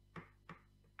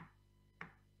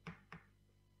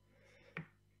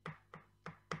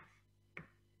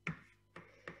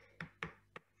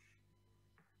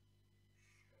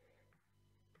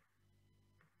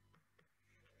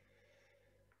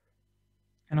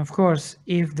 And of course,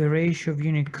 if the ratio of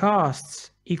unit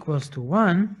costs equals to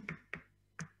 1,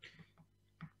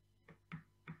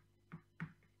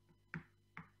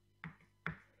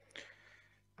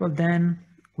 well then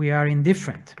we are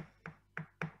indifferent.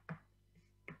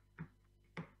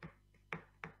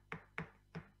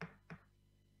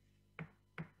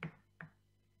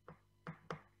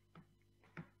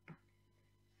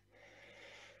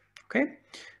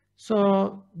 So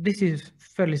this is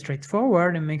fairly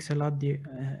straightforward and makes a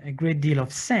great deal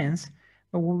of sense.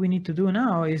 But what we need to do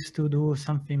now is to do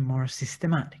something more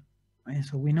systematic. Right?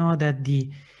 So we know that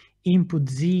the input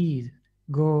z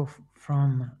go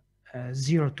from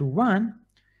 0 to 1.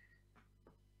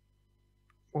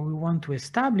 What we want to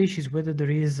establish is whether there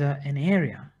is an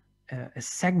area, a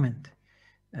segment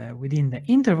within the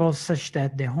interval such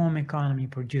that the home economy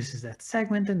produces that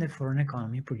segment and the foreign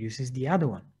economy produces the other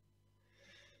one.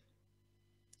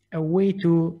 A way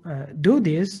to do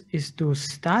this is to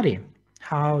study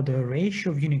how the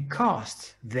ratio of unit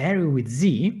costs vary with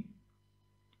z.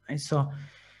 Right? So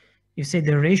you say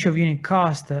the ratio of unit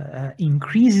cost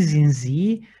increases in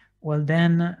z, well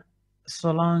then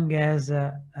so long as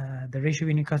the ratio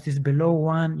of unit cost is below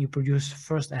 1, you produce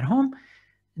first at home,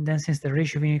 and then since the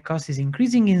ratio of unit cost is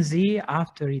increasing in z,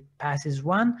 after it passes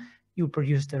 1, you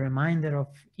produce the remainder of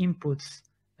inputs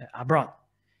abroad.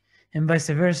 And vice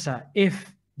versa,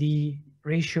 if the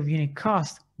ratio of unit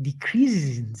cost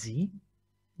decreases in z,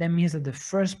 that means that the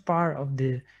first part of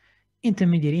the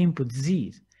intermediate input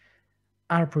z's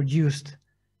are produced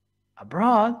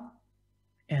abroad,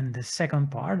 and the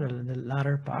second part, or the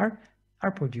latter part,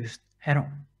 are produced at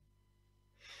home.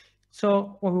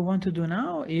 So what we want to do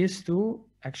now is to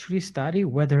actually study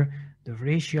whether the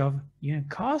ratio of unit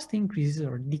cost increases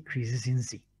or decreases in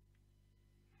z.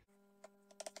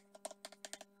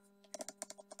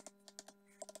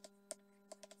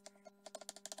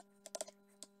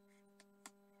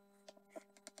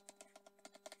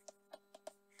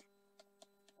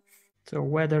 So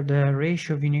whether the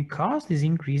ratio of unit cost is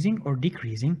increasing or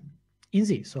decreasing in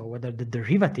z. So whether the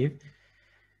derivative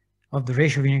of the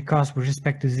ratio of unit cost with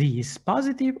respect to z is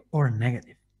positive or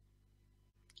negative.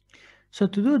 So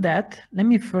to do that, let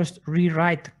me first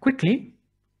rewrite quickly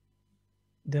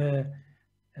the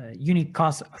unit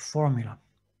cost formula.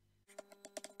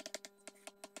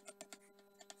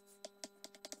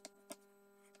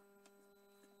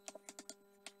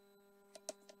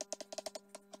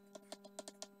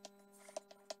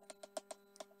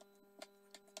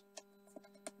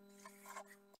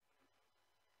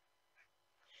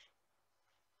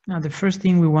 Now, the first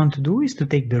thing we want to do is to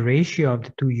take the ratio of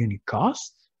the two unit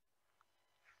costs.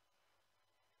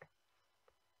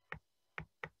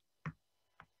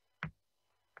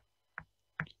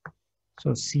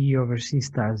 So C over C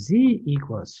star Z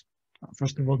equals,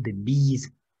 first of all, the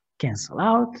B's cancel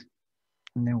out.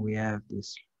 And then we have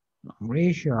this long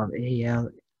ratio of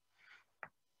AL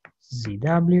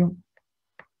ZW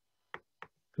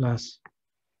plus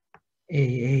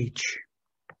AH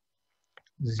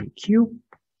ZQ.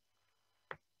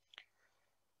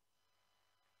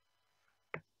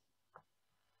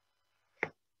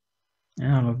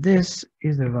 And all of this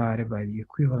is divided by the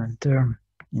equivalent term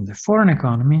in the foreign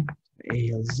economy,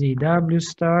 ALZW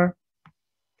star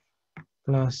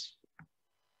plus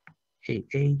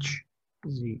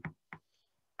AHZW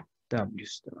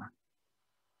star.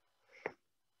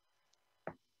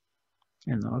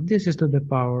 And all of this is to the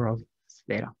power of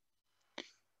theta.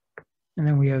 And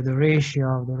then we have the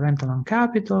ratio of the rental on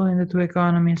capital in the two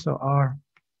economies, so R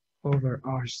over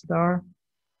R star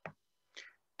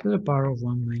to the power of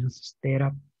 1 minus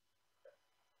theta.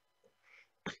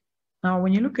 Now,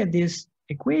 when you look at this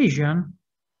equation,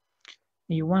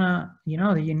 you know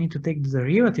that you need to take the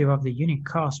derivative of the unit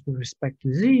cost with respect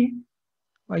to z,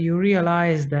 but you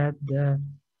realize that the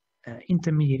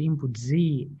intermediate input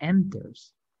z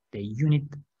enters the unit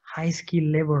high skill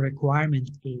labor requirement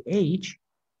AH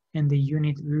and the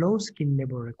unit low skill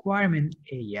labor requirement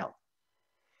AL.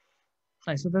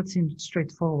 Right, so that seems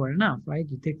straightforward enough, right?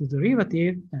 You take the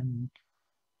derivative and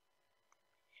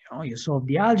you solve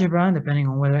the algebra, and depending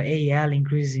on whether AL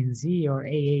increases in z or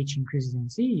AH increases in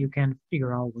z, you can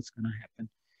figure out what's going to happen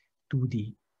to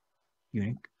the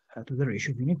unit, to the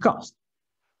ratio of unit cost.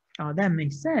 That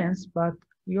makes sense, but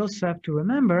we also have to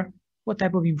remember what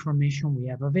type of information we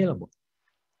have available.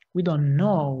 We don't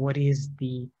know what is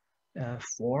the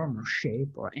form or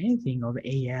shape or anything of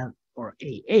AL or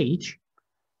AH.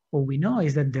 What we know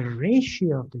is that the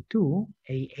ratio of the two,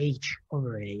 AH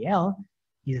over AL,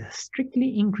 is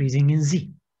strictly increasing in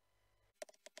z.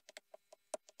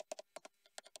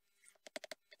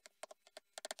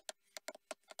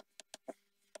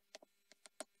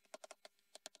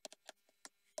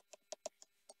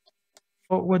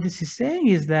 What this is saying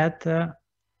is that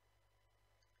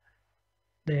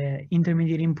the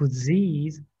intermediate input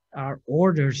z's are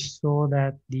ordered so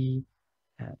that the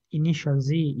initial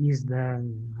z is the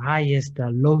highest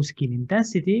low skill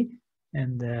intensity,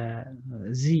 and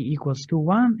z equals to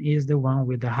 1 is the one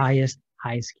with the highest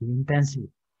high skill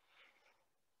intensity.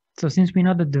 So since we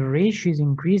know that the ratio is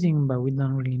increasing, but we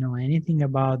don't really know anything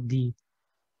about the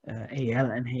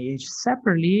AL and AH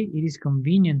separately, it is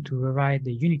convenient to rewrite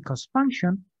the unit cost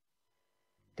function,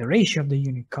 the ratio of the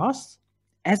unit costs,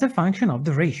 as a function of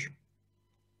the ratio.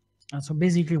 And so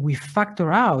basically we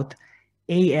factor out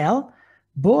AL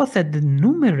both at the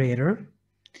numerator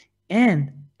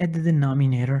and at the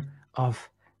denominator of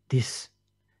this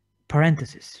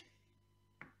parenthesis.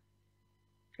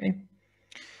 Okay.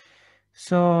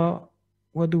 So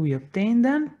what do we obtain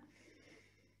then?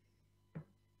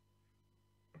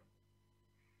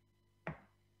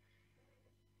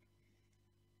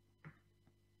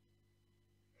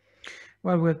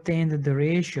 Well, we obtained that the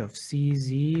ratio of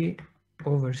CZ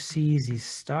over CZ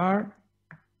star,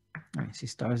 C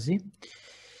star Z,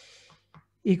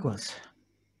 equals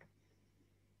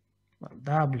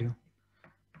W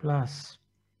plus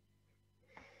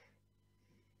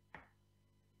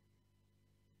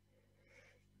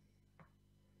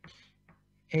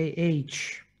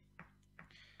AH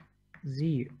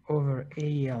Z over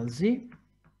ALZ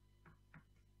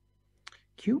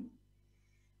Q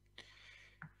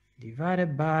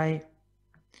divided by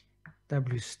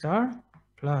W star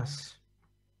plus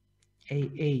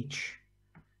AH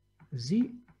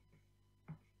Z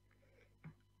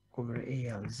over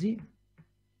ALZ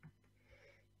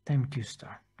times Q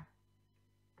star.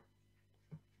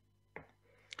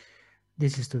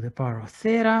 This is to the power of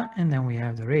theta, and then we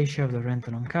have the ratio of the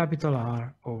rental on capital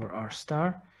R over R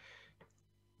star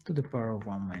to the power of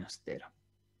 1 minus theta.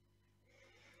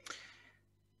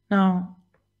 Now,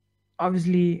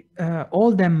 obviously,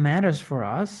 all that matters for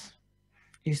us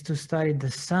is to study the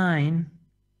sign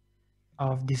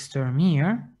of this term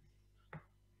here.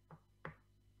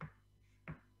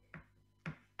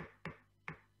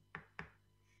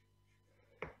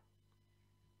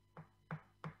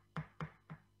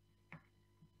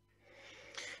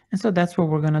 And so that's what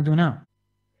we're going to do now.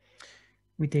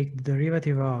 We take the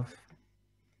derivative of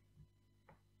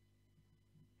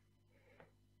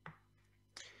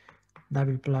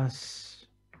W plus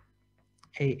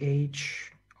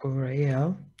AH over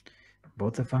AL,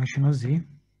 both a function of Z,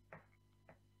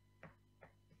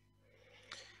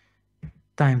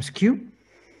 times Q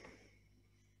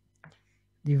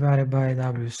divided by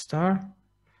W star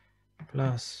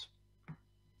plus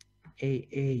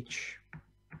AH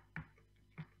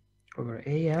over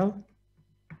AL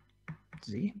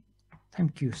Z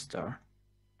times Q star.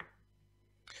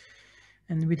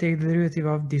 And we take the derivative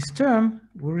of this term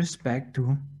with respect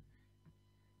to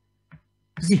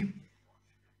Z.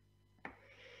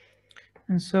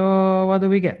 And so what do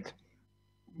we get?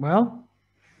 Well,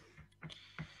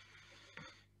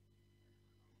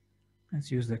 let's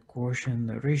use the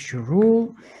quotient ratio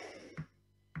rule.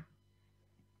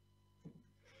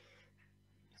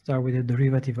 Start with the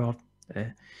derivative of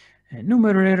the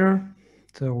numerator.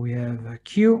 So we have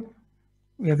Q.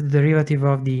 We have the derivative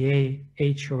of the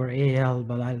AH over AL,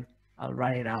 but I'll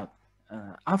write it out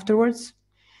afterwards.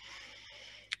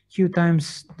 Q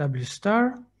times W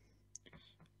star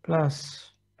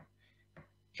plus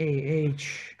AH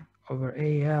over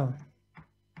AL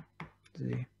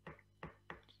Z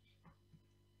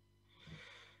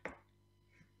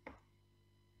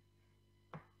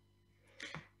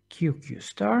Q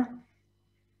star.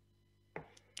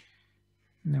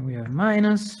 And then we have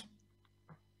minus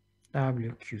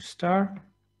WQ star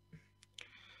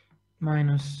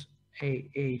minus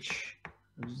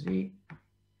AHZ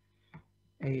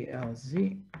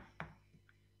ALZ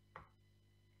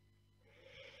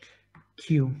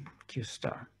Q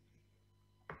star.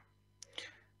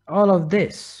 All of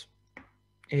this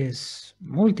is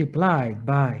multiplied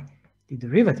by the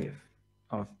derivative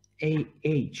of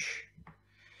AH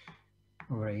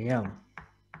over AL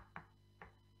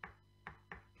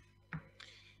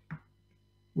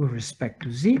with respect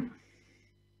to Z,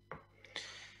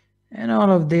 and all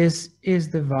of this is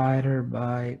divided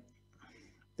by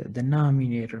the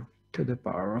denominator to the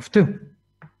power of 2.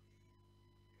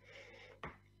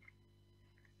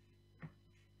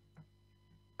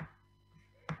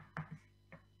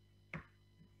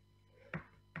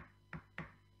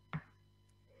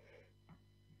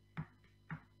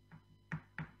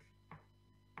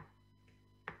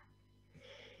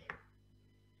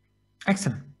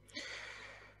 Excellent.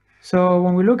 So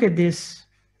when we look at this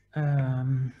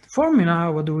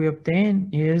formula, what do we obtain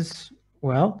is,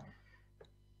 well,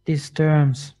 these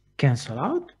terms cancel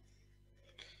out.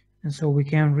 And so we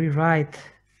can rewrite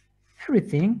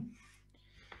everything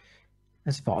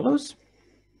as follows.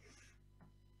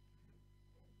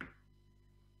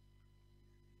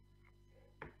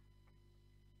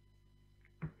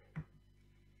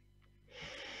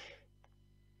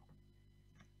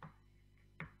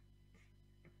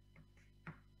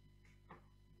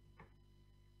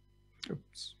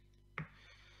 Oops.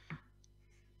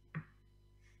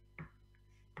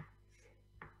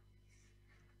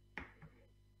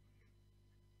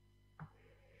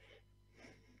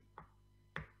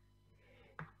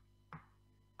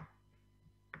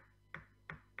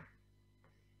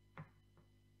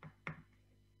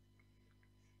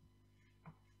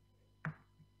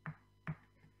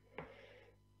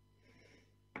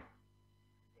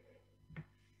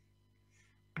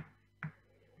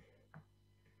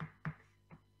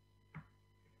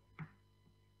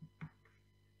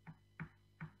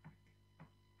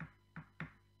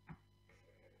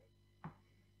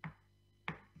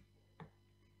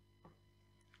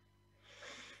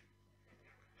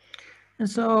 And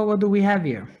so what do we have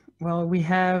here? Well, we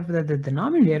have that the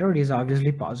denominator is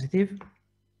obviously positive,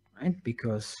 right?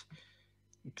 Because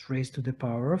it's raised to the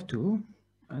power of 2.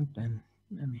 And then,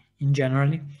 I mean, in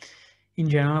general,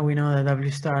 we know that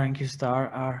W star and Q star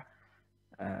are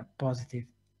positive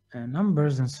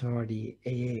numbers, and so are the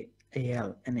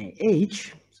AL and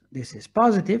AH. So this is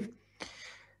positive.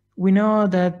 We know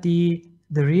that the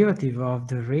derivative of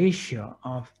the ratio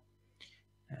of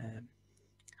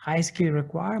high skill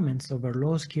requirements over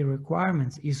low skill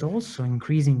requirements is also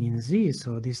increasing in Z,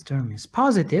 so this term is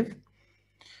positive.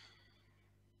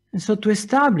 And so to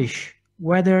establish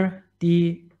whether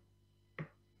the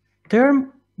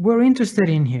term we're interested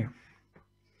in here,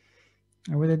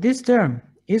 or whether this term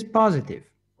is positive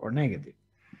or negative,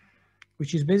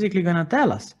 which is basically going to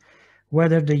tell us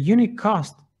whether the unit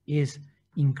cost is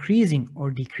increasing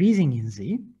or decreasing in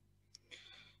Z,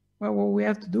 well, what we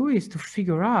have to do is to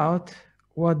figure out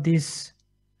what this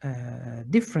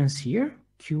difference here,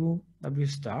 Q W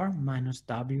star minus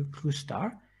W Q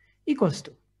star, equals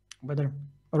to, whether,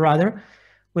 or rather,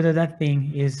 whether that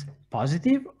thing is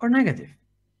positive or negative.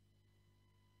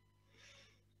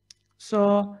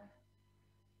 So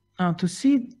now to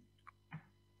see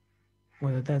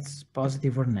whether that's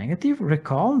positive or negative,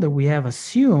 recall that we have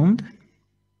assumed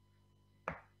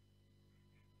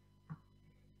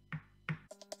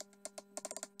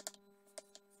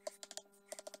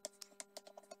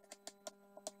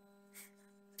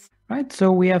right?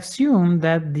 So we assume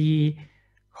that the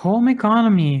home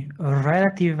economy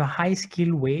relative high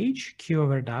skill wage, Q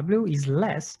over W, is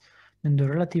less than the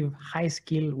relative high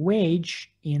skill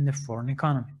wage in the foreign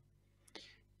economy.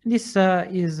 This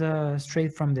is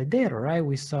straight from the data, right?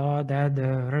 We saw that the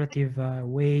relative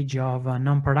wage of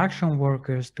non-production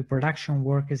workers to production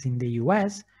workers in the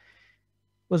US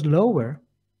was lower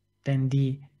than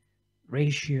the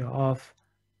ratio of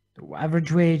the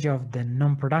average wage of the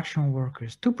non-production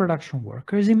workers to production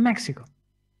workers in Mexico.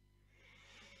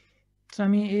 So, I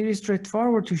mean, it is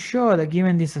straightforward to show that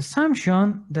given this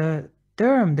assumption, the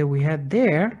term that we had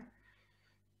there,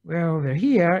 where over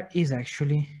here, is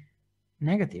actually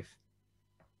negative.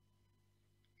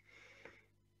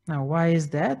 Now, why is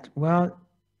that? Well,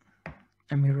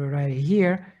 let me rewrite it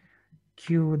here.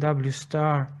 QW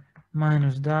star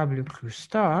minus WQ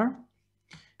star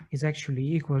is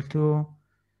actually equal to,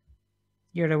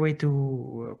 here the way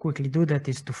to quickly do that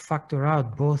is to factor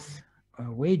out both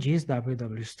wages,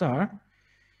 WW star.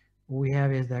 We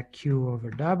have is that Q over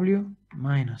W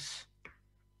minus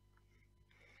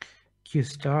Q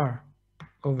star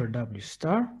over W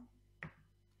star,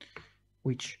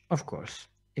 which of course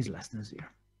is less than 0.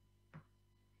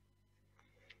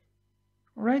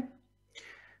 All right.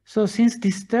 So since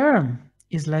this term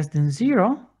is less than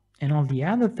 0 and all the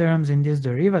other terms in these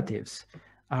derivatives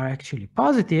are actually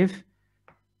positive,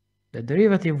 the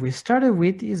derivative we started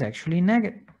with is actually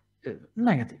negative.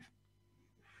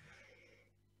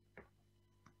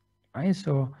 Right?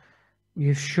 So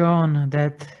we've shown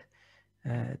that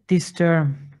this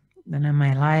term that I'm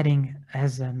highlighting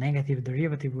has a negative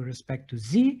derivative with respect to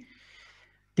Z.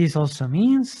 This also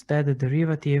means that the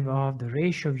derivative of the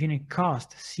ratio of unit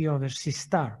cost C over C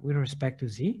star with respect to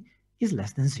Z is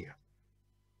less than 0.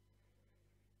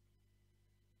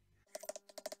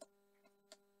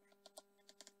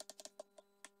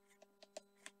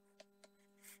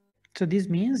 So this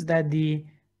means that the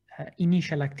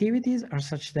initial activities are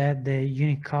such that the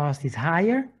unit cost is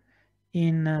higher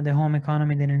in the home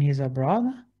economy than it is abroad.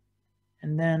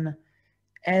 And then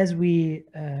as we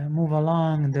move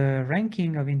along the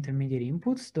ranking of intermediate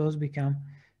inputs, those become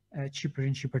cheaper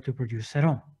and cheaper to produce at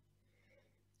home.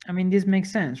 I mean, this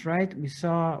makes sense, right? We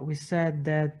said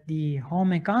that the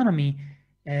home economy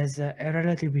has a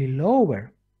relatively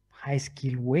lower high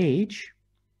skill wage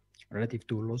relative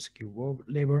to low skill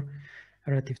labor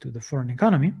relative to the foreign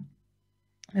economy.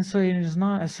 And so it is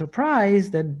not a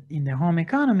surprise that in the home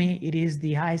economy, it is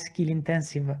the high skill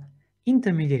intensive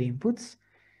intermediate inputs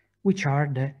which are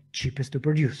the cheapest to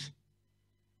produce.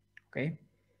 okay?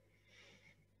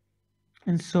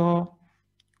 And so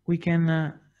we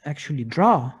can actually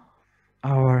draw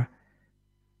our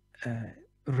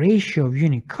ratio of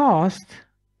unit cost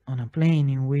on a plane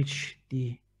in which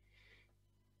the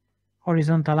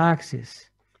horizontal axis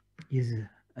is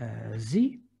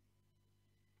z,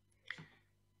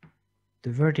 the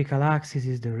vertical axis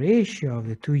is the ratio of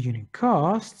the two unit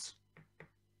costs.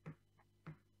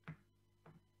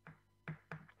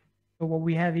 So what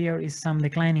we have here is some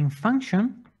declining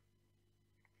function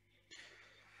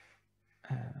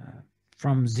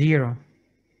from 0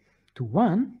 to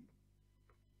 1.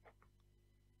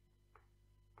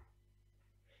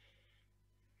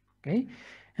 Okay,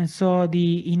 and so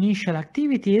the initial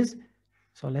activities,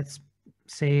 so let's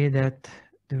say that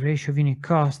the ratio of unit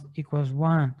cost equals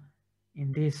 1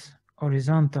 in this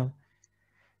horizontal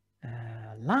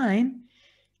line.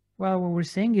 Well, what we're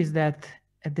saying is that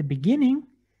at the beginning,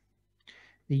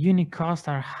 the unit costs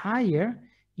are higher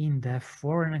in the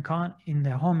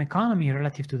home economy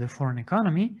relative to the foreign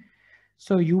economy.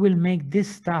 So you will make this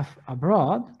stuff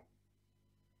abroad.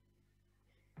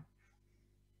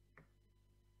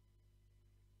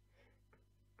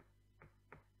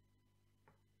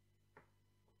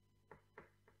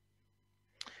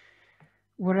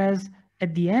 Whereas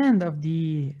at the end of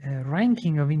the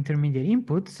ranking of intermediate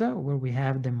inputs, where we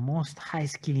have the most high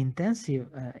skill intensive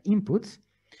inputs,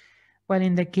 well,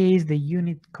 in the case the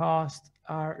unit costs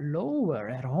are lower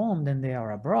at home than they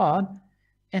are abroad,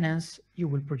 and hence you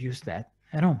will produce that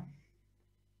at home.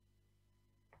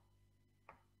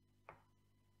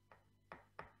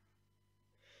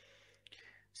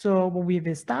 So what we've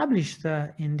established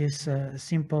in this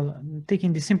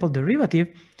taking this simple derivative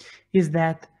is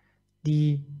that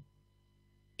the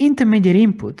intermediate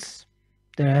inputs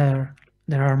that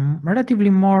are relatively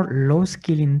more low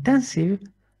skill intensive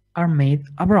are made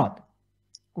abroad,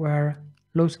 where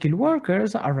low skill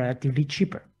workers are relatively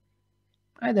cheaper.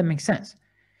 Right, that makes sense.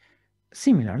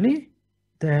 Similarly,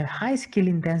 the high skill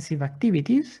intensive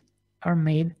activities are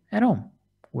made at home,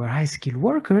 where high skill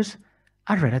workers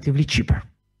are relatively cheaper.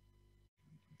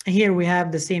 Here we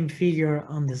have the same figure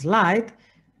on the slide.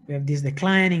 We have this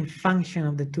declining function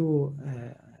of the two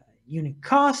unit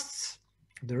costs,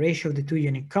 the ratio of the two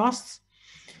unit costs,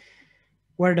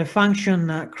 where the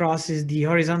function crosses the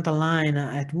horizontal line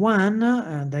at 1.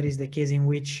 That is the case in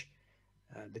which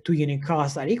the two unit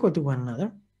costs are equal to one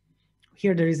another.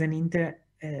 Here there is a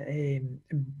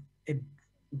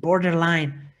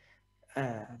borderline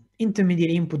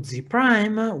intermediate input z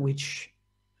prime, which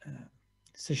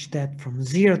such that from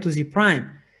 0 to z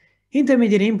prime,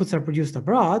 intermediate inputs are produced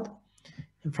abroad,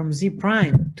 and from z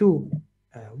prime to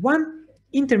 1,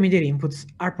 intermediate inputs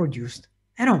are produced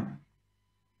at home.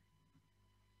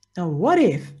 Now, what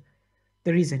if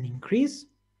there is an increase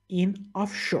in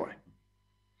offshoring?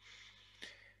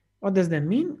 What does that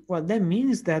mean? Well, that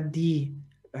means that the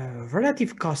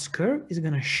relative cost curve is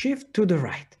going to shift to the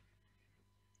right.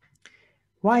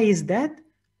 Why is that?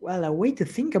 Well, a way to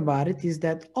think about it is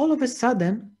that all of a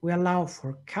sudden we allow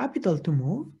for capital to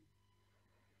move.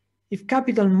 If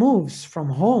capital moves from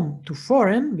home to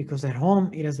foreign, because at home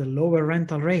it has a lower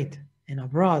rental rate and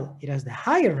abroad it has the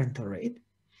higher rental rate,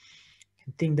 you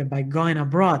can think that by going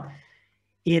abroad,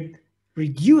 it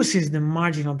reduces the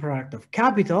marginal product of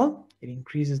capital, it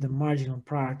increases the marginal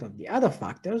product of the other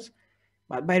factors,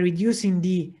 but by reducing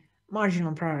the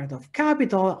marginal product of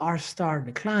capital, R star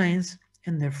declines,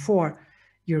 and therefore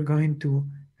you're going to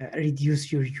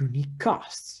reduce your unit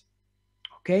costs,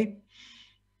 okay?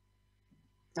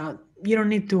 Now, you don't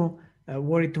need to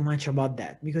worry too much about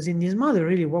that, because in this model,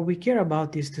 really, what we care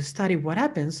about is to study what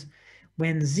happens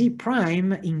when z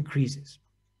prime increases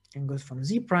and goes from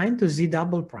z prime to z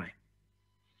double prime.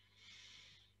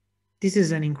 This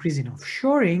is an increase in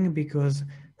offshoring because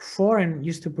foreign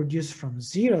used to produce from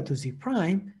 0 to z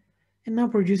prime and now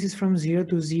produces from 0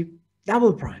 to z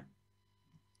double prime.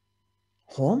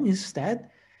 Home instead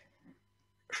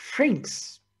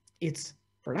shrinks its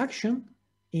production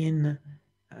in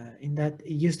that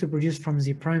it used to produce from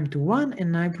z prime to 1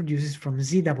 and now it produces from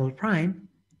z double prime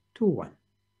to 1.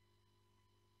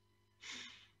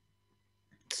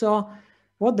 So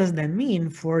what does that mean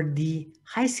for the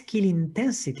high skill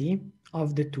intensity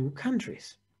of the two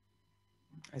countries?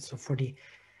 And so for the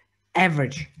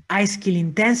average high skill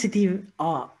intensity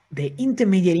of the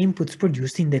intermediate inputs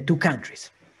produced in the two countries.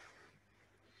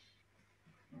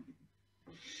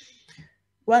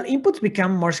 Well, inputs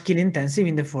become more skill intensive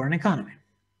in the foreign economy.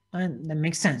 And that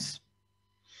makes sense.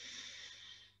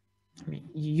 I mean,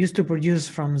 you used to produce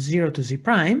from 0 to z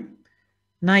prime.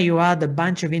 Now you add a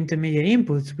bunch of intermediate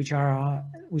inputs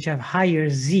which have higher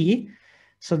z,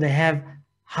 so they have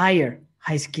higher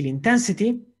high skill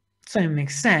intensity, so it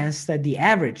makes sense that the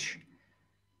average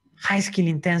high skill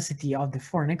intensity of the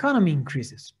foreign economy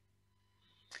increases.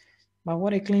 But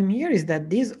what I claim here is that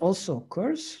this also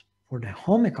occurs for the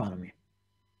home economy.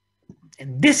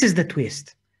 And this is the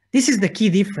twist. This is the key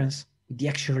difference with the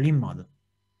actual model.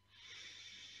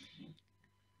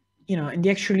 In the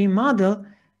actual model,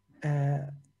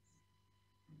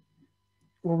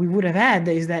 what we would have had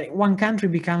is that one country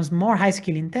becomes more high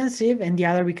skill intensive and the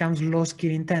other becomes low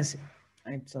skill intensive,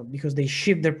 right? So because they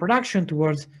shift their production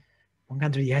towards one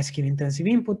country the high skill intensive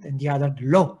input and the other the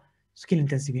low skill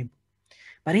intensive input.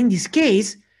 But in this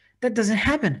case, that doesn't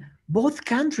happen. Both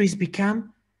countries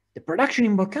become, the production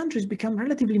in both countries become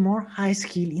relatively more high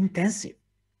skill intensive.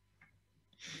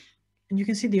 And you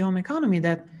can see the home economy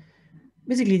that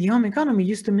basically the home economy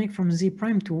used to make from Z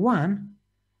prime to 1,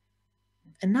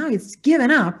 and now it's given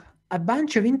up a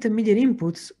bunch of intermediate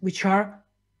inputs which are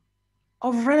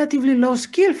of relatively low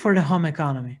skill for the home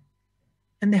economy.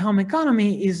 And the home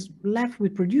economy is left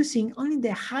with producing only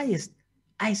the highest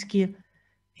high skill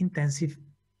intensive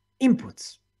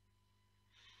inputs.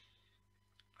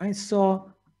 Right?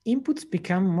 So inputs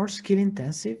become more skill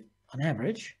intensive on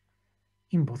average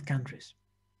in both countries.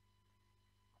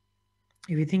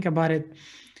 If you think about it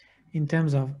in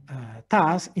terms of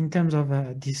tasks, in terms of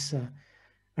this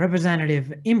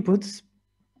representative inputs,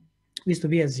 used to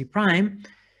be at Z prime.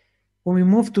 When we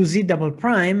move to Z double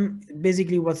prime,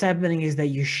 basically what's happening is that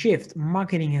you shift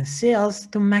marketing and sales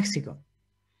to Mexico.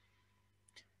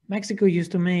 Mexico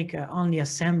used to make only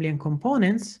assembly and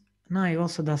components. Now it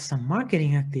also does some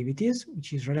marketing activities,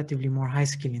 which is relatively more high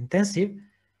skill intensive.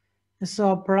 And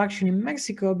so production in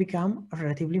Mexico become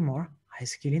relatively more high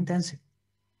skill intensive.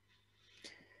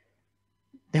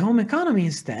 The home economy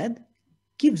instead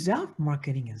gives up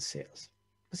marketing and sales.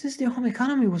 But since the home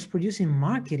economy was producing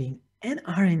marketing and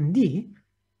R&D,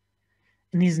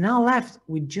 and is now left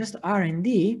with just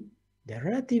R&D,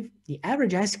 the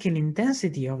average high skill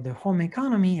intensity of the home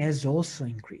economy has also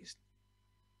increased.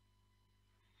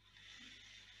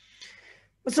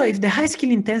 So if the high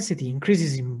skill intensity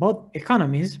increases in both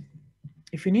economies,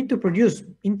 if you need to produce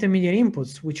intermediate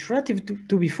inputs which relative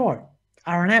to before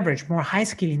are on average more high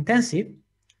skill intensive,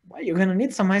 well, you're going to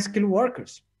need some high skilled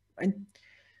workers, right?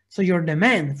 So your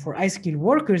demand for high skilled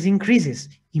workers increases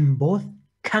in both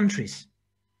countries.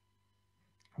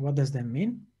 What does that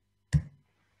mean?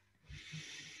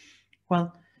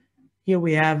 Well, here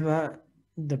we have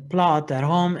the plot at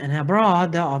home and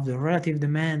abroad of the relative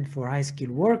demand for high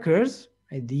skilled workers,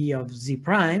 d of Z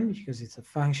prime, because it's a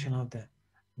function of the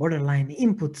borderline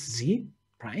input Z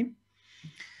prime.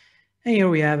 And here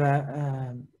we have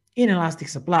an inelastic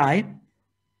supply.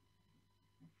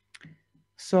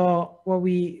 So what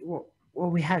we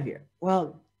have here?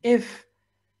 Well, if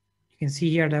you can see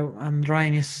here that I'm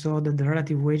drawing it so that the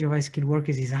relative wage of high skilled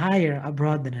workers is higher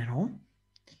abroad than at home.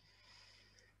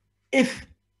 If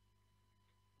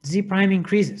Z prime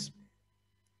increases,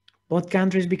 both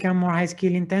countries become more high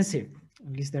skill intensive,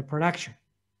 at least their production,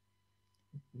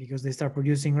 because they start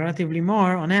producing relatively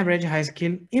more on average high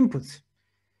skill inputs.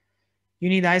 You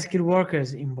need high skilled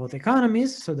workers in both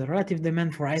economies, so the relative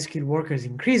demand for high skilled workers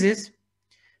increases,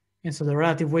 and so the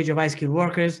relative wage of high skilled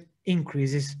workers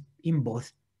increases in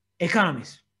both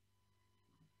economies.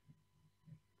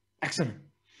 Excellent.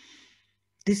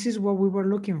 This is what we were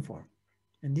looking for.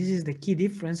 And this is the key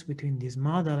difference between this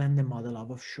model and the model of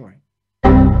offshoring,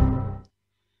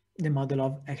 the model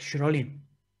of actual-in.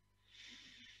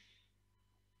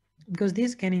 Because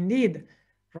this can indeed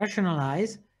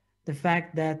rationalize the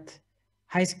fact that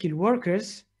high-skilled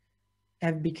workers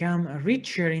have become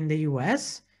richer in the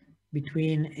US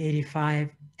between 85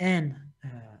 and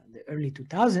the early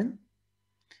 2000s.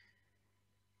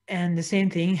 And the same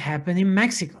thing happened in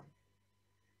Mexico.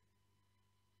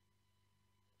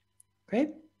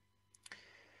 Okay?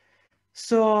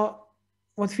 So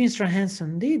what Feenstra and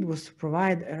Hanson did was to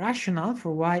provide a rationale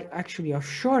for why actually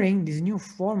offshoring, this new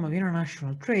form of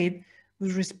international trade,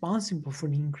 was responsible for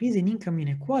the increase in income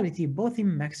inequality both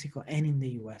in Mexico and in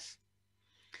the US.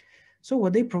 So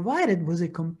what they provided was a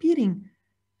competing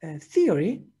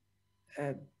theory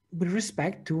with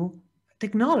respect to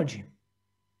technology.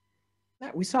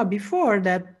 Now, we saw before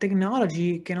that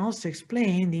technology can also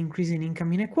explain the increase in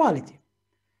income inequality.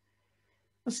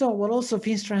 So what also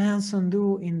Feenstra and Hanson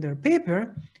do in their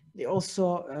paper, they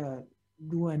also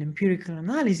do an empirical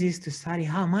analysis to study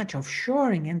how much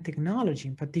offshoring and technology,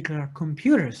 in particular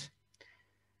computers,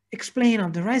 explain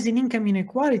of the rising income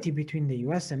inequality between the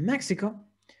US and Mexico.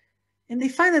 And they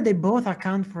find that they both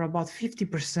account for about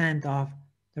 50% of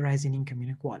the rising income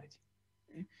inequality.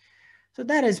 Okay? So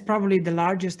that is probably the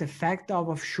largest effect of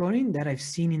offshoring that I've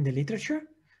seen in the literature.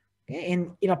 Okay?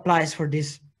 And it applies for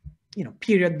this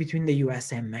period between the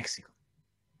US and Mexico.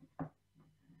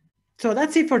 So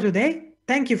that's it for today.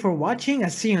 Thank you for watching. I'll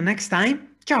see you next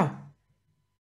time. Ciao.